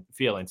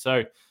feeling.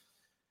 So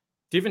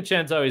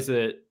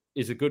DiVincenzo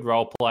is a good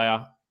role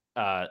player.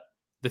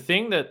 The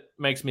thing that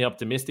makes me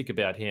optimistic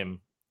about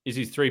him is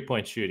his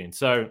 3-point shooting.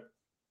 So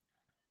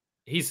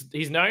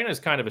he's known as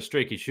kind of a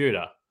streaky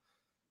shooter,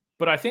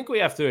 but I think we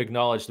have to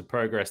acknowledge the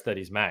progress that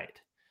he's made.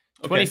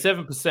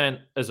 27%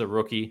 as a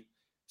rookie.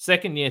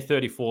 Second year,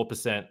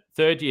 34%.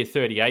 Third year,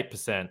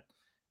 38%.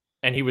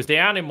 And he was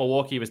down in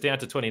Milwaukee. He was down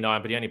to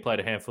 29, but he only played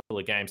a handful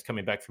of games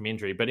coming back from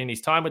injury. But in his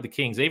time with the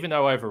Kings, even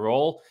though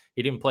overall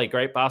he didn't play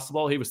great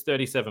basketball, he was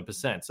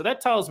 37%. So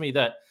that tells me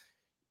that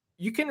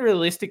you can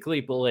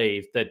realistically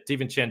believe that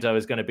DiVincenzo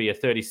is going to be a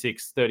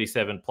 36,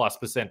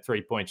 37+%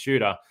 3-point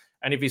shooter.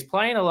 And if he's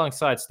playing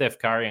alongside Steph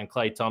Curry and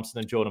Klay Thompson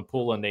and Jordan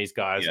Poole and these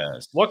guys,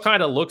 what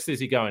kind of looks is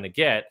he going to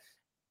get?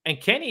 And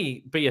can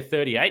he be a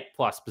 38+%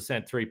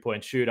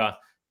 3-point shooter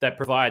that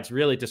provides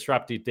really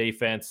disruptive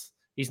defense?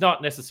 He's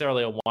not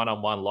necessarily a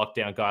one-on-one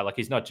lockdown guy. Like,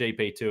 he's not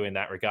GP2 in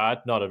that regard,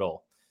 not at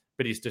all.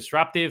 But he's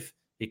disruptive.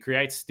 He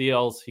creates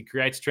steals. He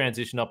creates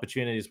transition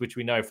opportunities, which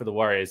we know for the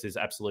Warriors is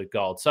absolute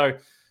gold. So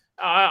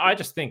I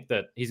just think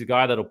that he's a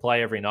guy that'll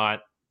play every night.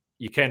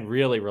 You can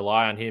really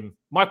rely on him.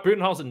 Mike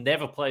Budenholzer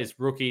never plays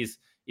rookies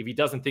if he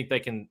doesn't think they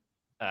can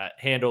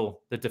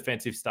handle the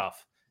defensive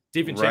stuff.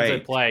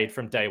 DiVincenzo played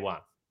from day one.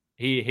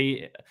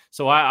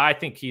 So I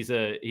think he's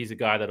a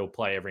guy that'll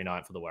play every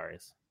night for the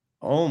Warriors.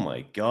 Oh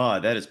my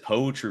God, that is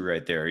poetry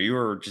right there. You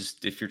are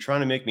just, if you're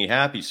trying to make me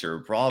happy, sir,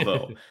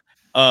 bravo.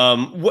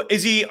 What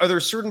is he? Are there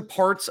certain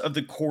parts of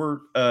the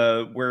court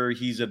where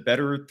he's a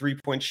better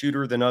 3-point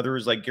shooter than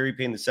others? Like Gary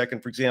Payne II,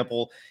 for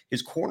example,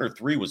 his corner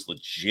 3 was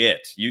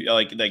legit. You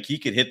like he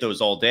could hit those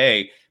all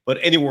day, but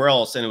anywhere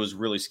else, and it was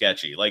really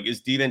sketchy. Like,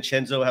 is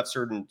DiVincenzo have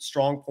certain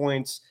strong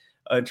points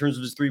in terms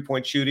of his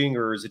 3-point shooting,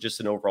 or is it just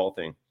an overall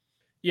thing?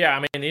 Yeah, I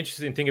mean, the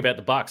interesting thing about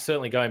the Bucks,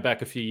 certainly going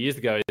back a few years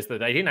ago, is that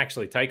they didn't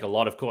actually take a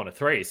lot of corner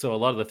threes. So a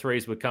lot of the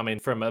threes would come in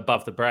from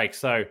above the break.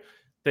 So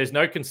there's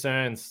no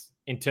concerns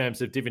in terms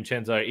of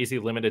DiVincenzo. Is he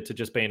limited to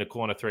just being a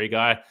corner 3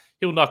 guy?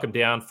 He'll knock him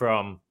down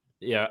from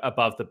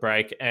above the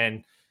break.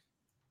 And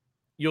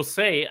you'll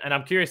see, and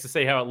I'm curious to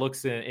see how it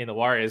looks in the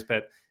Warriors,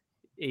 but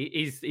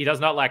he does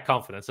not lack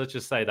confidence. Let's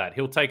just say that.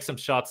 He'll take some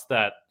shots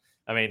that,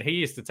 I mean, he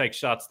used to take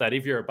shots that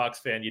if you're a Bucks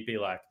fan, you'd be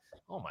like,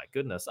 oh my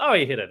goodness. Oh,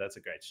 he hit it. That's a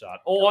great shot.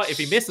 Or if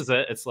he misses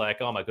it, it's like,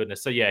 oh my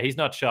goodness. So yeah, he's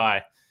not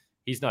shy.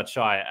 He's not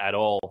shy at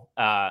all.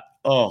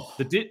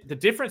 The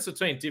difference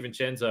between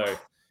DiVincenzo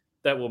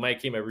that will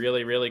make him a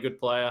really, really good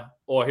player,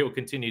 or he'll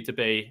continue to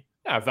be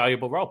a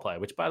valuable role player,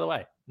 which, by the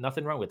way,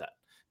 nothing wrong with that,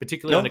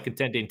 particularly on a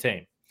contending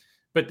team.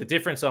 But the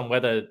difference on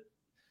whether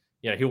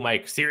he'll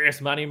make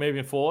serious money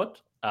moving forward,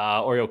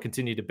 or he'll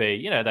continue to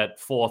be that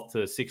 4th to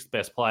 6th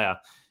best player,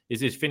 is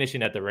his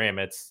finishing at the rim.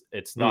 It's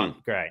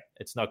not great.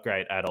 It's not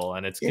great at all,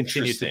 and it's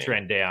continued to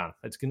trend down.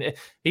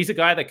 He's a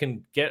guy that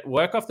can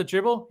work off the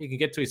dribble. He can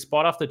get to his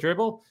spot off the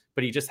dribble,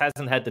 but he just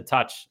hasn't had the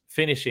touch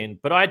finishing.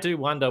 But I do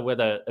wonder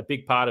whether a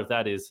big part of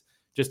that is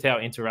just how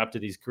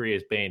interrupted his career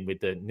has been with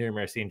the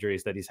numerous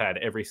injuries that he's had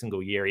every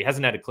single year. He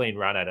hasn't had a clean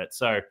run at it.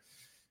 So,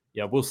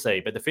 we'll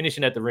see. But the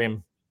finishing at the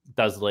rim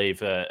does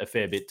leave a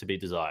fair bit to be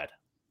desired.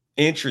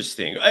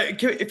 Interesting.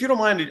 If you don't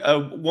mind,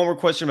 one more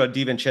question about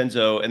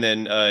DiVincenzo, and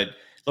then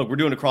look, we're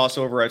doing a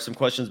crossover. I have some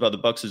questions about the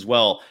Bucks as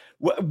well.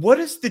 What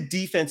is the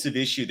defensive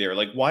issue there?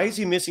 Like, why is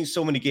he missing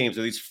so many games?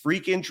 Are these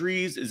freak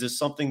injuries? Is this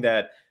something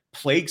that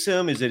plagues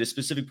him? Is it a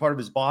specific part of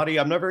his body?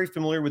 I'm not very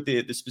familiar with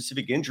the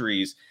specific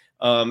injuries.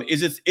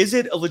 Is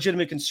it a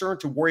legitimate concern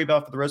to worry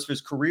about for the rest of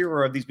his career,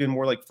 or have these been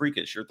more like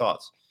freakish? Your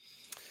thoughts?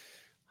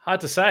 Hard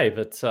to say,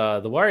 but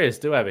the Warriors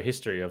do have a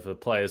history of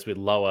players with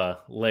lower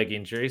leg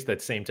injuries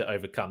that seem to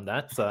overcome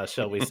that,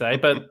 shall we say.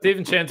 But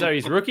DiVincenzo,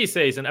 his rookie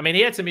season, I mean,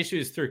 he had some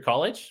issues through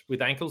college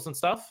with ankles and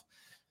stuff.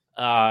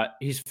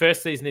 His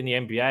first season in the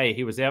NBA,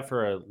 he was out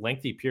for a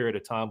lengthy period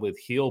of time with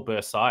heel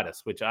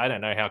bursitis, which I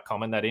don't know how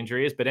common that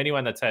injury is, but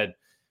anyone that's had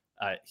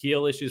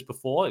heel issues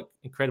before,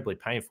 incredibly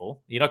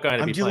painful. You're not going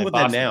to be dealing with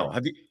basketball.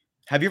 That now.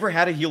 Have you ever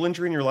had a heel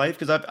injury in your life?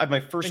 Because I've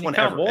my first one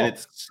ever, and it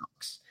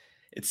sucks.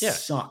 It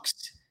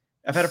sucks.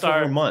 I've had it for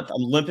over a month.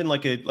 I'm limping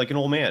like an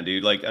old man,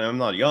 dude. Like, and I'm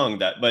not young,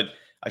 but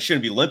I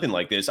shouldn't be limping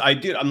like this.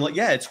 I'm like,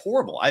 yeah, it's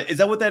horrible. Is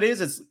that what that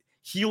is? It's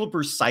heel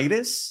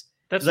bursitis.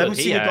 That's what I'm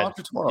seeing a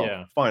doctor tomorrow.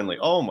 Yeah. Finally.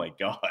 Oh my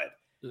God.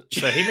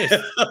 So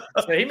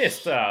he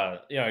missed.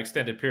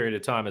 Extended period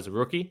of time as a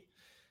rookie,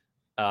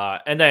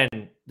 and then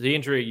the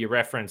injury you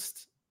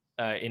referenced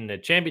in the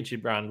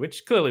championship run,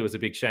 which clearly was a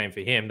big shame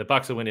for him. The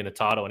Bucks are winning a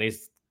title, and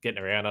he's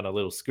getting around on a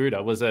little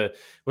scooter. Was an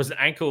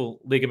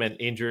ankle ligament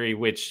injury,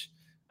 which.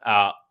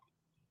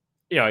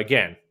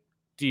 Again,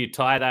 do you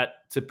tie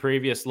that to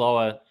previous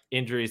lower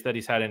injuries that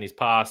he's had in his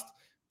past?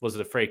 Was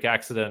it a freak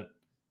accident?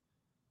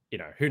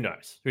 Who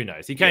knows? Who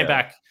knows? He came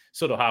back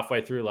sort of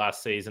halfway through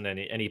last season,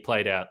 and he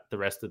played out the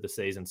rest of the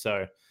season.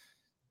 So,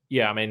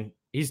 yeah, I mean,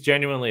 he's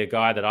genuinely a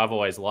guy that I've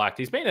always liked.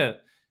 He's been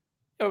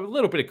a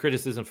little bit of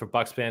criticism from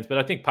Bucks fans, but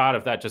I think part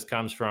of that just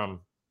comes from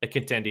a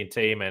contending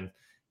team, and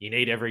you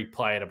need every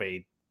player to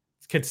be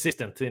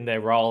consistent in their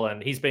role.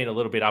 And he's been a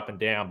little bit up and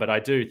down, but I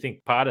do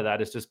think part of that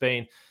has just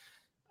been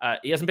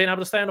he hasn't been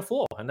able to stay on the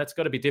floor, and that's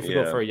got to be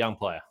difficult for a young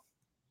player.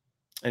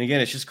 And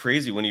again, it's just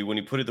crazy when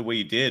you put it the way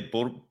you did.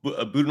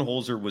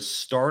 Budenholzer was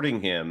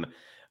starting him,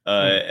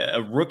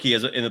 a rookie,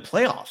 in the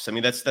playoffs. I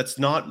mean, that's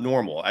not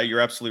normal.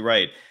 You're absolutely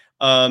right.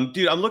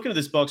 Dude, I'm looking at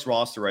this Bucks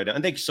roster right now,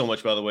 and thank you so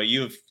much, by the way.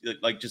 You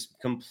have just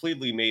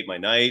completely made my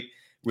night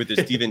with this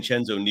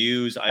DiVincenzo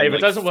news. Hey, if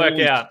it doesn't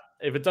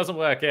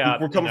work out,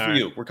 we're coming for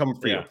you. We're coming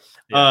for you.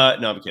 Yeah.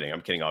 No, I'm kidding.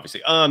 I'm kidding,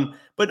 obviously.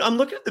 But I'm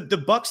looking at the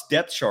Bucks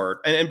depth chart,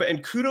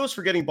 and kudos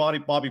for getting Bobby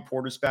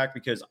Portis back,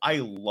 because I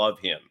love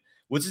him.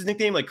 What's his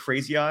nickname? Like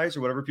Crazy Eyes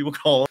or whatever people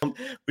call him,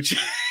 which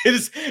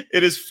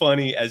it is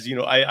funny, as you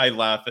know, I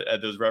laugh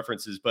at those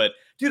references. But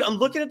dude, I'm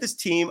looking at this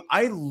team.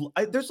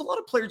 There's a lot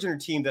of players in your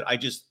team that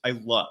I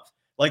love.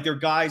 Like, they're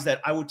guys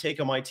that I would take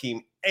on my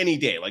team any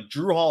day, like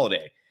Drew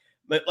Holiday.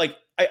 But like,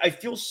 I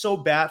feel so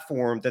bad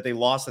for him that they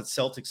lost that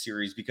Celtics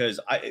series, because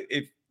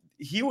if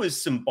he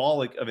was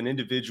symbolic of an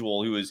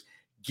individual who was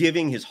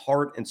giving his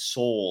heart and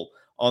soul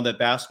on that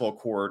basketball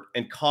court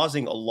and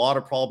causing a lot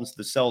of problems to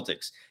the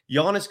Celtics.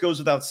 Giannis goes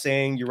without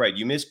saying. You're right.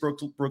 You missed Brook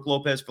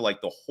Lopez for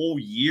like the whole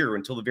year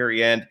until the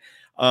very end.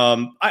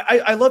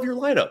 I love your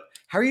lineup.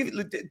 How are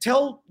you?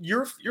 Tell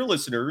your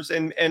listeners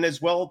and as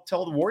well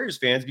tell the Warriors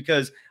fans,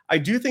 because I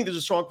do think there's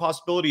a strong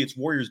possibility it's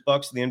Warriors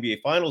Bucks in the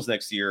NBA Finals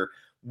next year.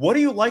 What are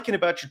you liking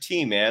about your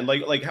team, man?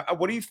 Like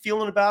what are you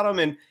feeling about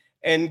them?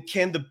 And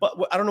can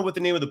I don't know what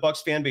the name of the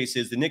Bucks fan base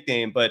is, the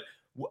nickname, but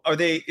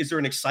is there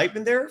an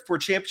excitement there for a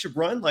championship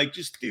run? Like,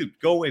 just, dude,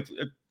 go away,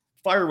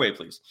 fire away,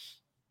 please.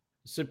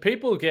 So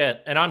people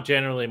and I'm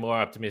generally more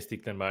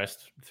optimistic than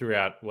most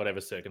throughout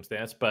whatever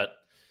circumstance, but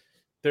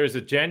there's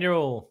a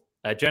general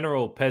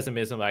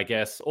pessimism, I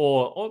guess,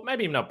 or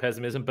maybe not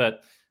pessimism,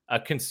 but a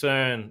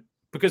concern,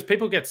 because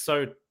people get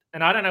so,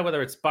 and I don't know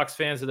whether it's Bucks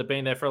fans that have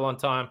been there for a long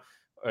time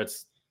or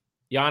it's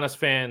Giannis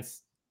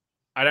fans.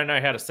 I don't know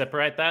how to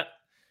separate that.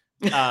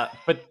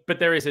 But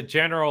there is a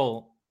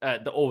general,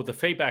 the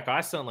feedback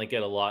I certainly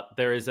get a lot.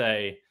 There is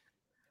a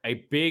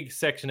big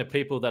section of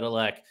people that are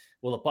like,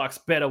 well, the Bucks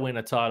better win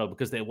a title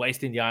because they're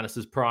wasting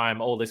Giannis's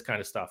prime, all this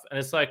kind of stuff. And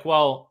it's like,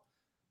 well,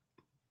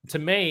 to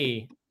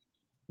me,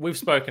 we've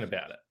spoken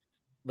about it.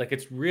 Like,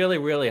 it's really,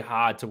 really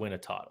hard to win a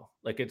title.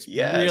 Like, it's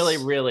really,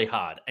 really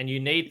hard. And you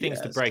need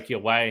things to break your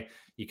way.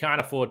 You can't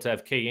afford to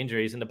have key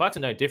injuries. And the Bucks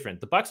are no different.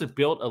 The Bucks are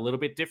built a little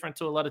bit different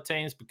to a lot of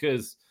teams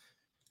because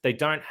they've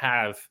got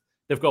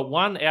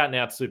one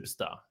out-and-out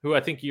superstar who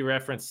I think you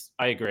referenced.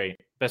 I agree.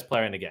 Best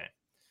player in the game.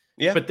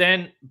 Yeah. But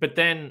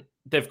then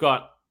they've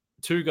got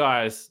two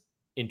guys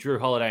in Drew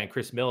Holiday and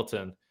Chris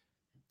Middleton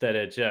that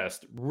are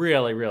just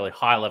really, really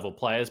high-level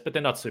players, but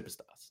they're not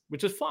superstars,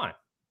 which is fine.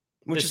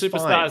 They're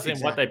superstars in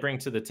what they bring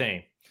to the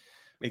team.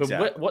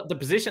 Exactly. But what the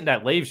position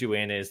that leaves you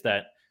in is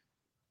that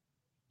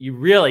you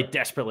really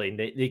desperately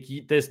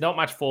need, there's not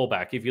much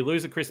fallback. If you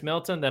lose a Chris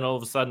Middleton, then all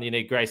of a sudden you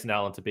need Grayson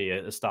Allen to be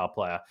a star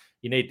player.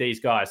 You need these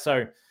guys.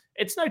 So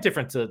it's no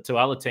different to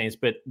other teams,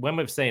 but when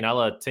we've seen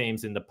other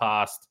teams in the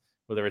past,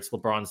 whether it's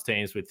LeBron's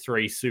teams with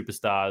three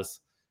superstars,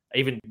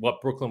 even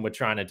what Brooklyn were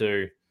trying to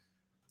do,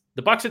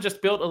 the Bucks are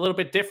just built a little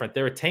bit different.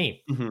 They're a team,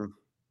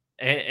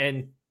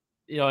 and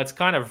you know it's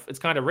kind of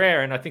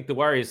rare. And I think the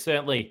Warriors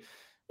certainly,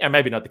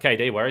 maybe not the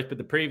KD Warriors, but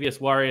the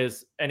previous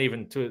Warriors and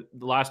even to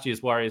last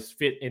year's Warriors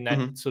fit in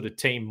that sort of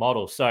team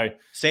model. So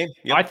same,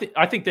 yep.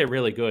 I think they're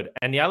really good.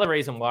 And the other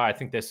reason why I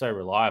think they're so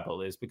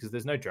reliable is because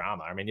there's no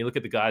drama. I mean, you look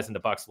at the guys in the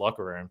Bucks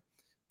locker room.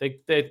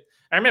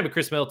 I remember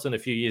Chris Middleton a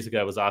few years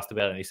ago was asked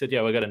about it, and he said,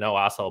 "Yeah, we've got a no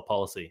asshole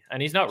policy,"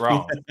 and he's not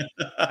wrong.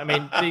 I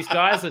mean, these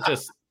guys are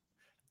just.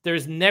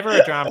 There's never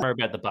a drama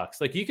about the Bucks.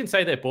 Like, you can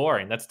say they're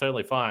boring. That's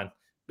totally fine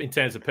in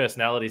terms of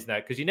personalities and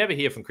that, because you never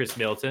hear from Chris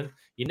Middleton.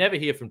 You never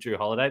hear from Drew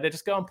Holiday. They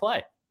just go and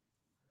play.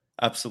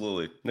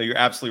 Absolutely. No, you're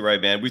absolutely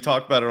right, man. We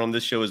talked about it on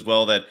this show as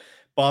well, that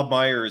Bob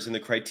Myers and the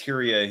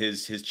criteria,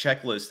 his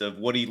checklist of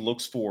what he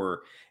looks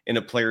for in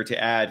a player to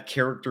add,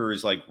 character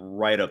is like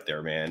right up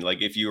there, man.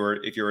 Like, if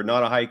you're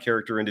not a high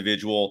character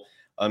individual,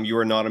 you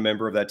are not a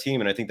member of that team.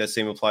 And I think that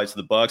same applies to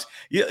the Bucks.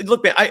 Yeah,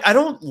 look, man, I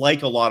don't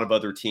like a lot of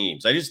other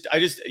teams. I just,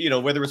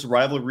 whether it's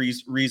rivalry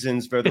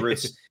reasons, whether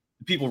it's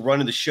people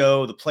running the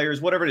show, the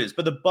players, whatever it is.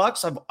 But the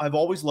Bucks, I've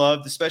always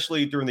loved,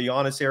 especially during the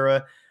Giannis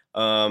era.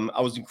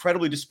 I was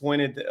incredibly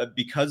disappointed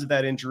because of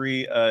that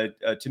injury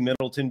to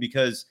Middleton,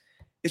 because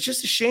it's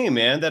just a shame,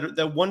 man,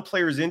 that one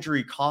player's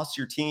injury costs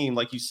your team,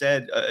 like you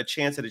said, a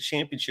chance at a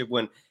championship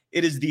when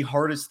it is the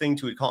hardest thing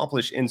to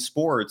accomplish in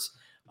sports.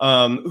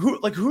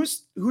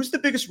 Who's the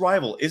biggest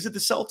rival? Is it the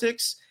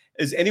Celtics?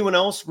 Is anyone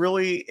else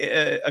really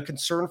a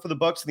concern for the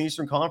Bucks in the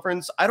Eastern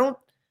Conference? I don't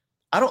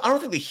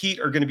think the Heat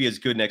are going to be as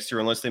good next year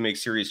unless they make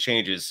serious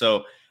changes.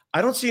 So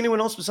I don't see anyone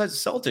else besides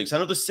the Celtics. I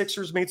know the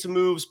Sixers made some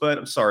moves, but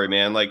I'm sorry,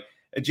 man. Like,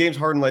 a James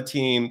Harden-led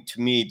team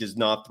to me does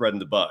not threaten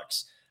the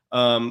Bucks.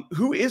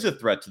 Who is a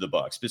threat to the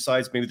Bucks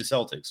besides maybe the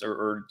Celtics,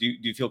 or do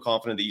you feel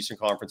confident the Eastern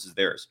Conference is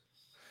theirs?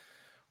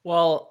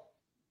 Well,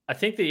 I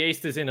think the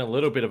East is in a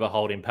little bit of a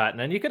holding pattern,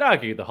 and you could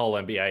argue the whole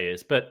NBA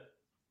is, but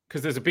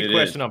because there's a big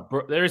question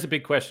there is a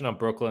big question on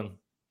Brooklyn,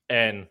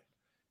 and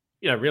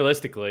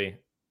realistically,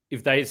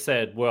 if they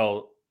said,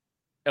 well,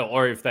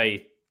 or if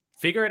they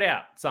figure it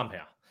out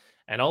somehow,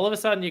 and all of a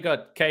sudden you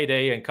got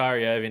KD and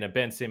Kyrie Irving and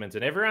Ben Simmons,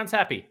 and everyone's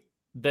happy,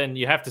 then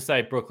you have to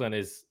say Brooklyn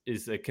is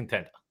a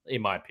contender,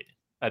 in my opinion.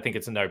 I think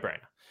it's a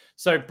no-brainer.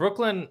 So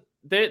Brooklyn,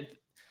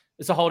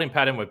 it's a holding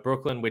pattern with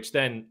Brooklyn, which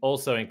then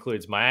also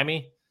includes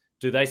Miami.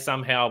 Do they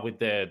somehow, with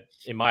their,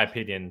 in my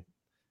opinion,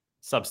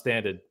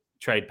 substandard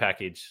trade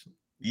package,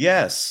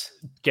 yes,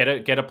 get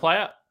a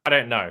player? I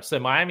don't know. So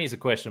Miami is a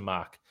question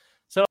mark.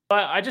 So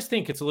I just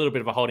think it's a little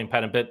bit of a holding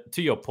pattern. But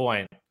to your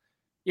point,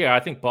 yeah,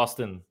 I think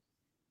Boston,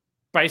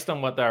 based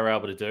on what they were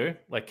able to do,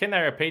 like, can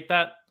they repeat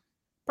that?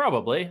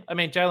 Probably. I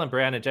mean, Jaylen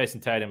Brown and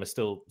Jason Tatum are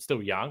still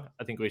young.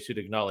 I think we should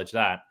acknowledge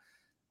that.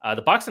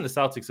 The Bucks and the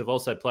Celtics have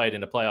also played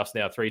in the playoffs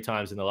now 3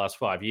 times in the last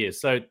 5 years.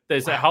 So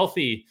there's a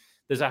healthy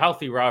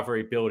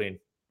rivalry building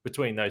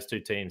between those two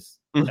teams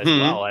as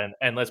well.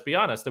 And let's be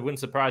honest, it wouldn't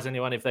surprise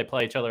anyone if they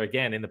play each other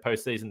again in the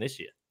postseason this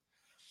year.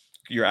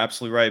 You're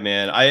absolutely right,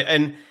 man.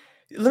 And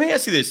let me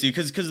ask you this,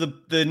 because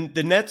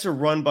the Nets are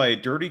run by a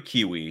dirty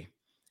Kiwi,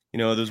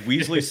 those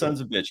Weasley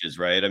sons of bitches,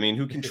 right? I mean,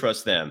 who can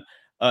trust them?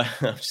 I'm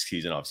just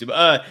teasing, obviously,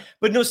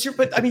 but no,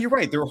 but I mean, you're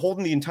right. They're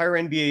holding the entire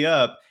NBA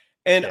up.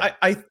 And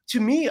yeah. To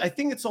me, I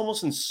think it's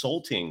almost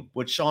insulting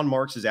what Sean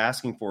Marks is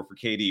asking for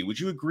KD. Would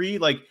you agree?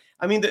 Like,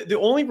 I mean, the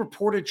only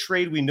reported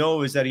trade we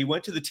know is that he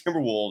went to the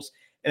Timberwolves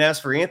and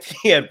asked for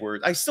Anthony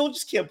Edwards. I still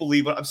just can't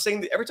believe it. I'm saying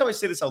that every time I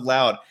say this out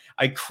loud,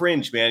 I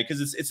cringe, man,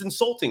 because it's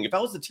insulting. If I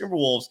was the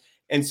Timberwolves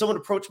and someone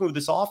approached me with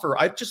this offer,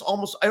 I'd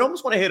almost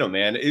want to hit him,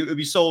 man. I'd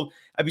be so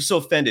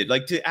offended.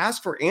 Like, to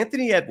ask for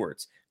Anthony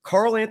Edwards,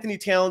 Karl Anthony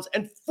Towns,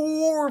 and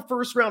 4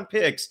 first-round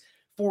picks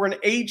for an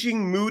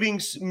aging, moody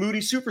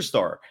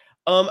superstar.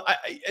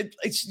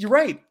 You're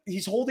right.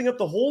 He's holding up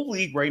the whole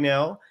league right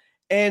now,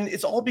 and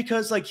it's all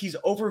because, like, he's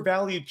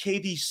overvalued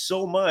KD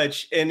so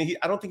much, and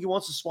I don't think he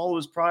wants to swallow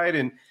his pride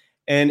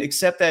and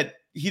accept that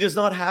he does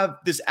not have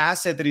this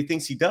asset that he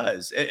thinks he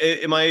does.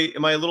 Am I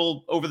a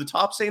little over the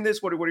top saying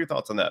this? What are your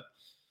thoughts on that?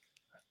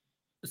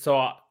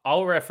 So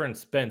I'll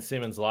reference Ben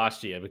Simmons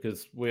last year,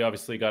 because we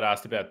obviously got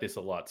asked about this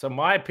a lot. So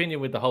my opinion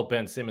with the whole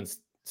Ben Simmons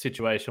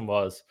situation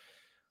was,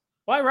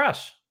 why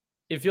rush?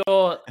 If you're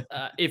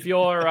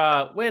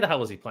where the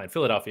hell is he playing?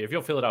 Philadelphia. If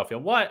you're Philadelphia,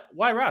 why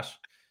rush?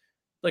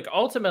 Like,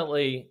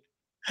 ultimately,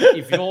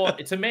 if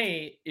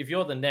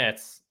you're the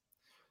Nets,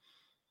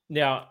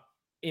 now,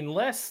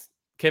 unless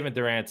Kevin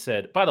Durant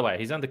said, by the way,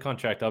 he's under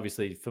contract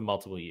obviously for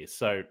multiple years.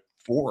 So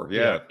 4,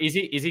 yeah. Is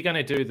he going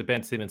to do the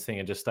Ben Simmons thing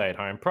and just stay at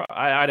home?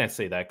 I don't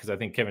see that, because I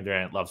think Kevin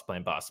Durant loves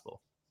playing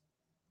basketball.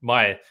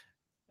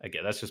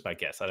 Again, that's just my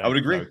guess. I would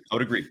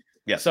agree.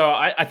 Yeah. So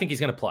I think he's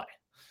going to play.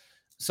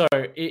 So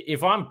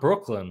if I'm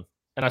Brooklyn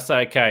and I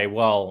say, okay,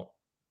 well,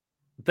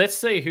 let's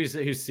see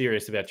who's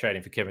serious about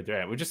trading for Kevin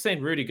Durant. We've just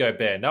seen Rudy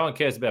Gobert. No one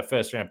cares about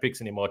first-round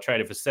picks anymore,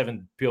 traded for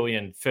 $7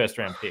 billion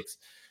first-round picks.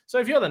 So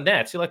if you're the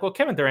Nets, you're like, well,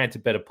 Kevin Durant's a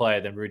better player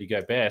than Rudy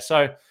Gobert.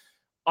 So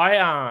they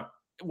are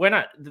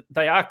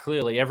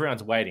clearly,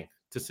 everyone's waiting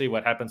to see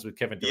what happens with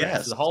Kevin Durant.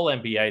 Yes. So the whole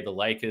NBA, the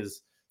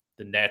Lakers,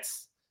 the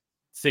Nets,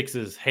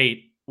 Sixers,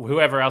 Heat,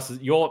 whoever else is,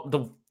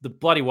 the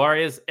bloody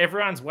Warriors,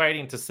 everyone's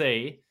waiting to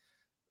see,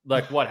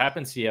 like, what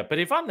happens here. But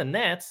if I'm the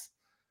Nets,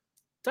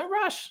 don't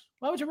rush.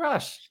 Why would you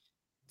rush?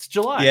 It's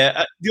July.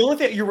 Yeah. The only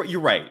thing,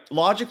 you're right.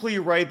 Logically,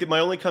 you're right. My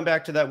only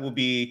comeback to that will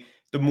be,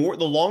 the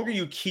longer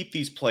you keep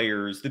these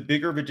players, the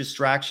bigger of a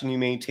distraction you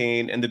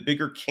maintain, and the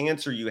bigger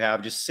cancer you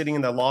have just sitting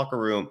in that locker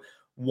room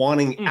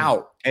wanting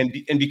out. And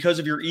because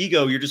of your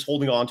ego, you're just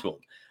holding on to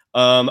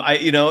them.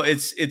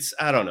 It's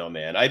I don't know,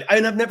 man.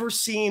 I've never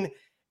seen,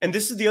 and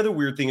this is the other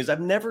weird thing, is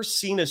I've never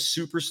seen a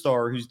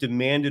superstar who's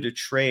demanded a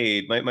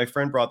trade. My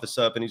friend brought this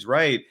up, and he's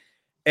right,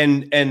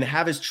 and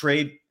have his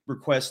trade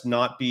request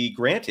not be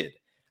granted.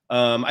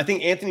 I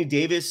think Anthony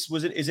Davis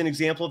is an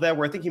example of that,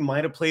 where I think he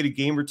might have played a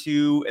game or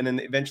two, and then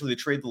eventually the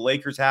trade to the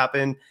Lakers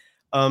happened.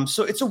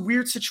 So it's a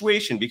weird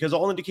situation, because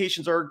all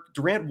indications are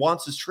Durant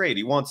wants his trade.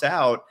 He wants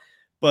out,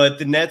 but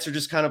the Nets are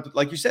just kind of,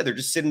 like you said, they're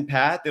just sitting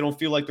pat. They don't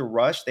feel like they're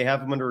rushed. They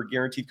have him under a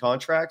guaranteed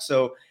contract.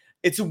 So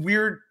it's a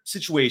weird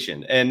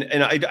situation. And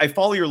I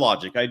follow your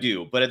logic. I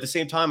do. But at the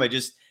same time, I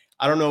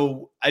don't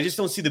know. I just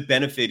don't see the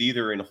benefit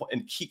either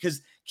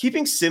because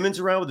keeping Simmons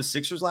around with the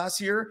Sixers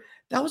last year,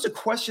 that was a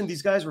question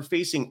these guys were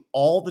facing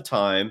all the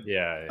time.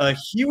 Yeah.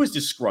 He was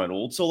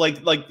disgruntled. So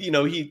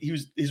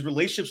his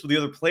relationships with the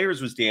other players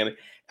was damaged.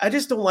 I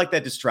just don't like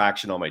that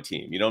distraction on my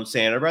team. You know what I'm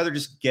saying? I'd rather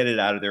just get it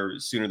out of there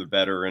sooner the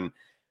better.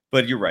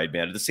 But you're right,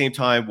 man. At the same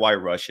time, why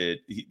rush it?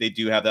 They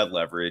do have that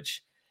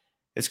leverage.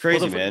 It's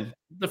crazy, man.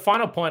 The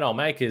final point I'll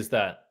make is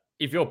that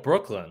if you're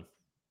Brooklyn,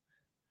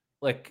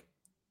 like,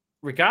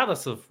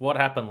 regardless of what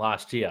happened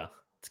last year,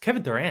 it's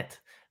Kevin Durant.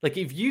 Like,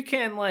 if you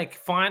can, like,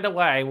 find a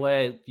way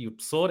where you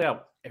sort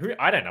out,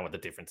 I don't know what the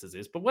differences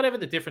is, but whatever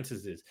the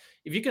differences is,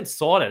 if you can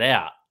sort it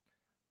out,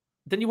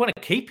 then you want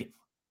to keep him,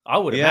 I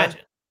would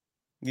imagine.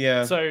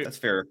 Yeah, so that's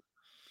fair.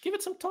 Give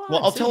it some time.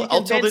 Well, I'll See if you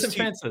tell can this some to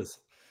you. fences.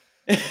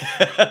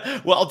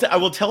 Well, I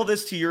will tell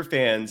this to your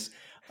fans.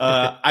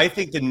 I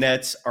think the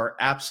Nets are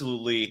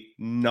absolutely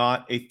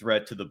not a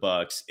threat to the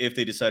Bucks if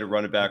they decide to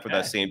run it back with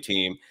that same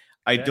team.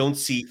 I don't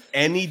see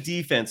any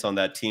defense on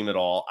that team at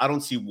all. I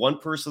don't see one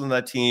person on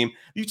that team.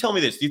 You tell me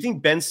this. Do you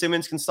think Ben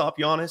Simmons can stop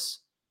Giannis?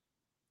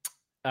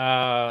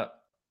 Well,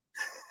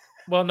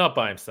 not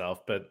by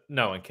himself, but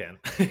no one can.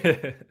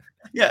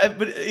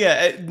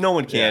 No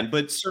one can,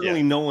 but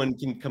certainly no one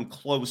can come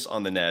close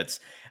on the Nets.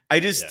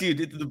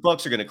 Dude, the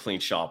Bucks are going to clean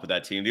shop with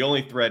that team. The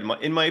only threat,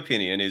 in my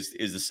opinion, is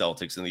the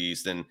Celtics in the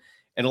East, and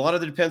a lot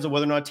of it depends on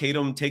whether or not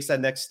Tatum takes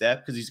that next step,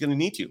 because he's going to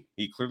need to.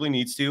 He clearly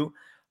needs to,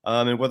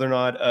 and whether or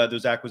not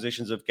those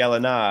acquisitions of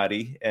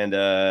Gallinari and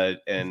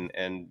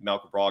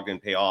Malcolm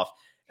Brogdon pay off.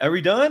 Are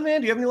we done,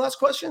 man? Do you have any last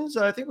questions?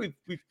 I think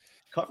we've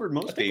covered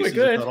most bases.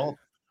 We're good. If not all.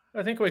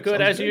 I think we're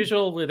good. As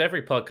usual with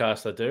every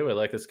podcast I do, we're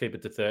like, let's keep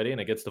it to 30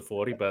 and it gets to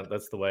 40, but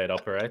that's the way it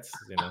operates.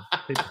 You know,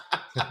 we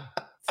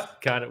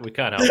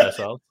can't help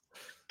ourselves.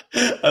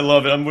 I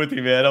love it. I'm with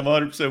you, man. I'm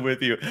 100%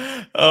 with you.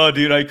 Oh,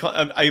 dude,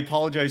 I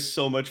apologize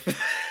so much for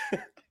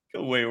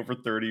go way over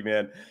 30,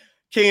 man.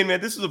 Kane,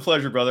 man, this was a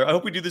pleasure, brother. I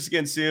hope we do this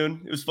again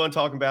soon. It was fun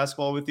talking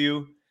basketball with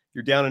you.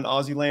 You're down in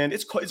Aussie land.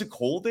 Is it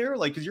cold there?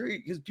 Like,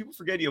 because people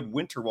forget you have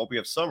winter while we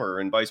have summer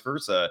and vice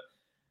versa.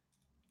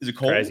 Is it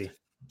cold? Crazy.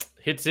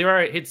 Hit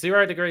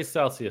 0 degrees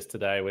Celsius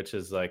today, which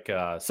is like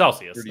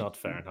Celsius, 30. Not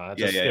Fahrenheit.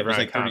 Just everyone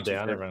like calm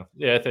down. Everyone,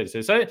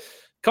 32. So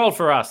cold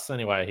for us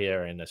anyway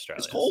here in Australia.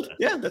 It's cold. So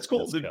yeah, that's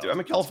cold. I'm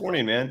a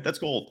Californian, man. That's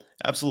cold.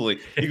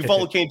 Absolutely. You can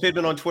follow Kane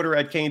Pittman on Twitter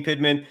at Kane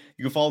Pittman.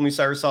 You can follow me,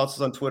 Cyrus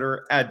Sauces, on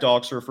Twitter at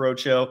Dog Surf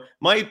Roadshow.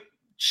 My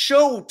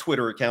show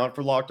Twitter account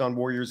for Locked On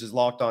Warriors is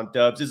Locked On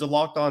Dubs. Is it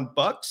Locked On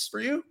Bucks for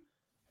you?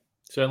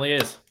 Certainly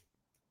is.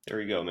 There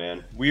you go,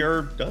 man. We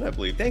are done, I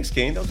believe. Thanks,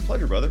 Kane. That was a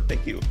pleasure, brother.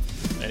 Thank you.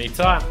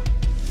 Anytime.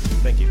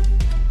 Thank you.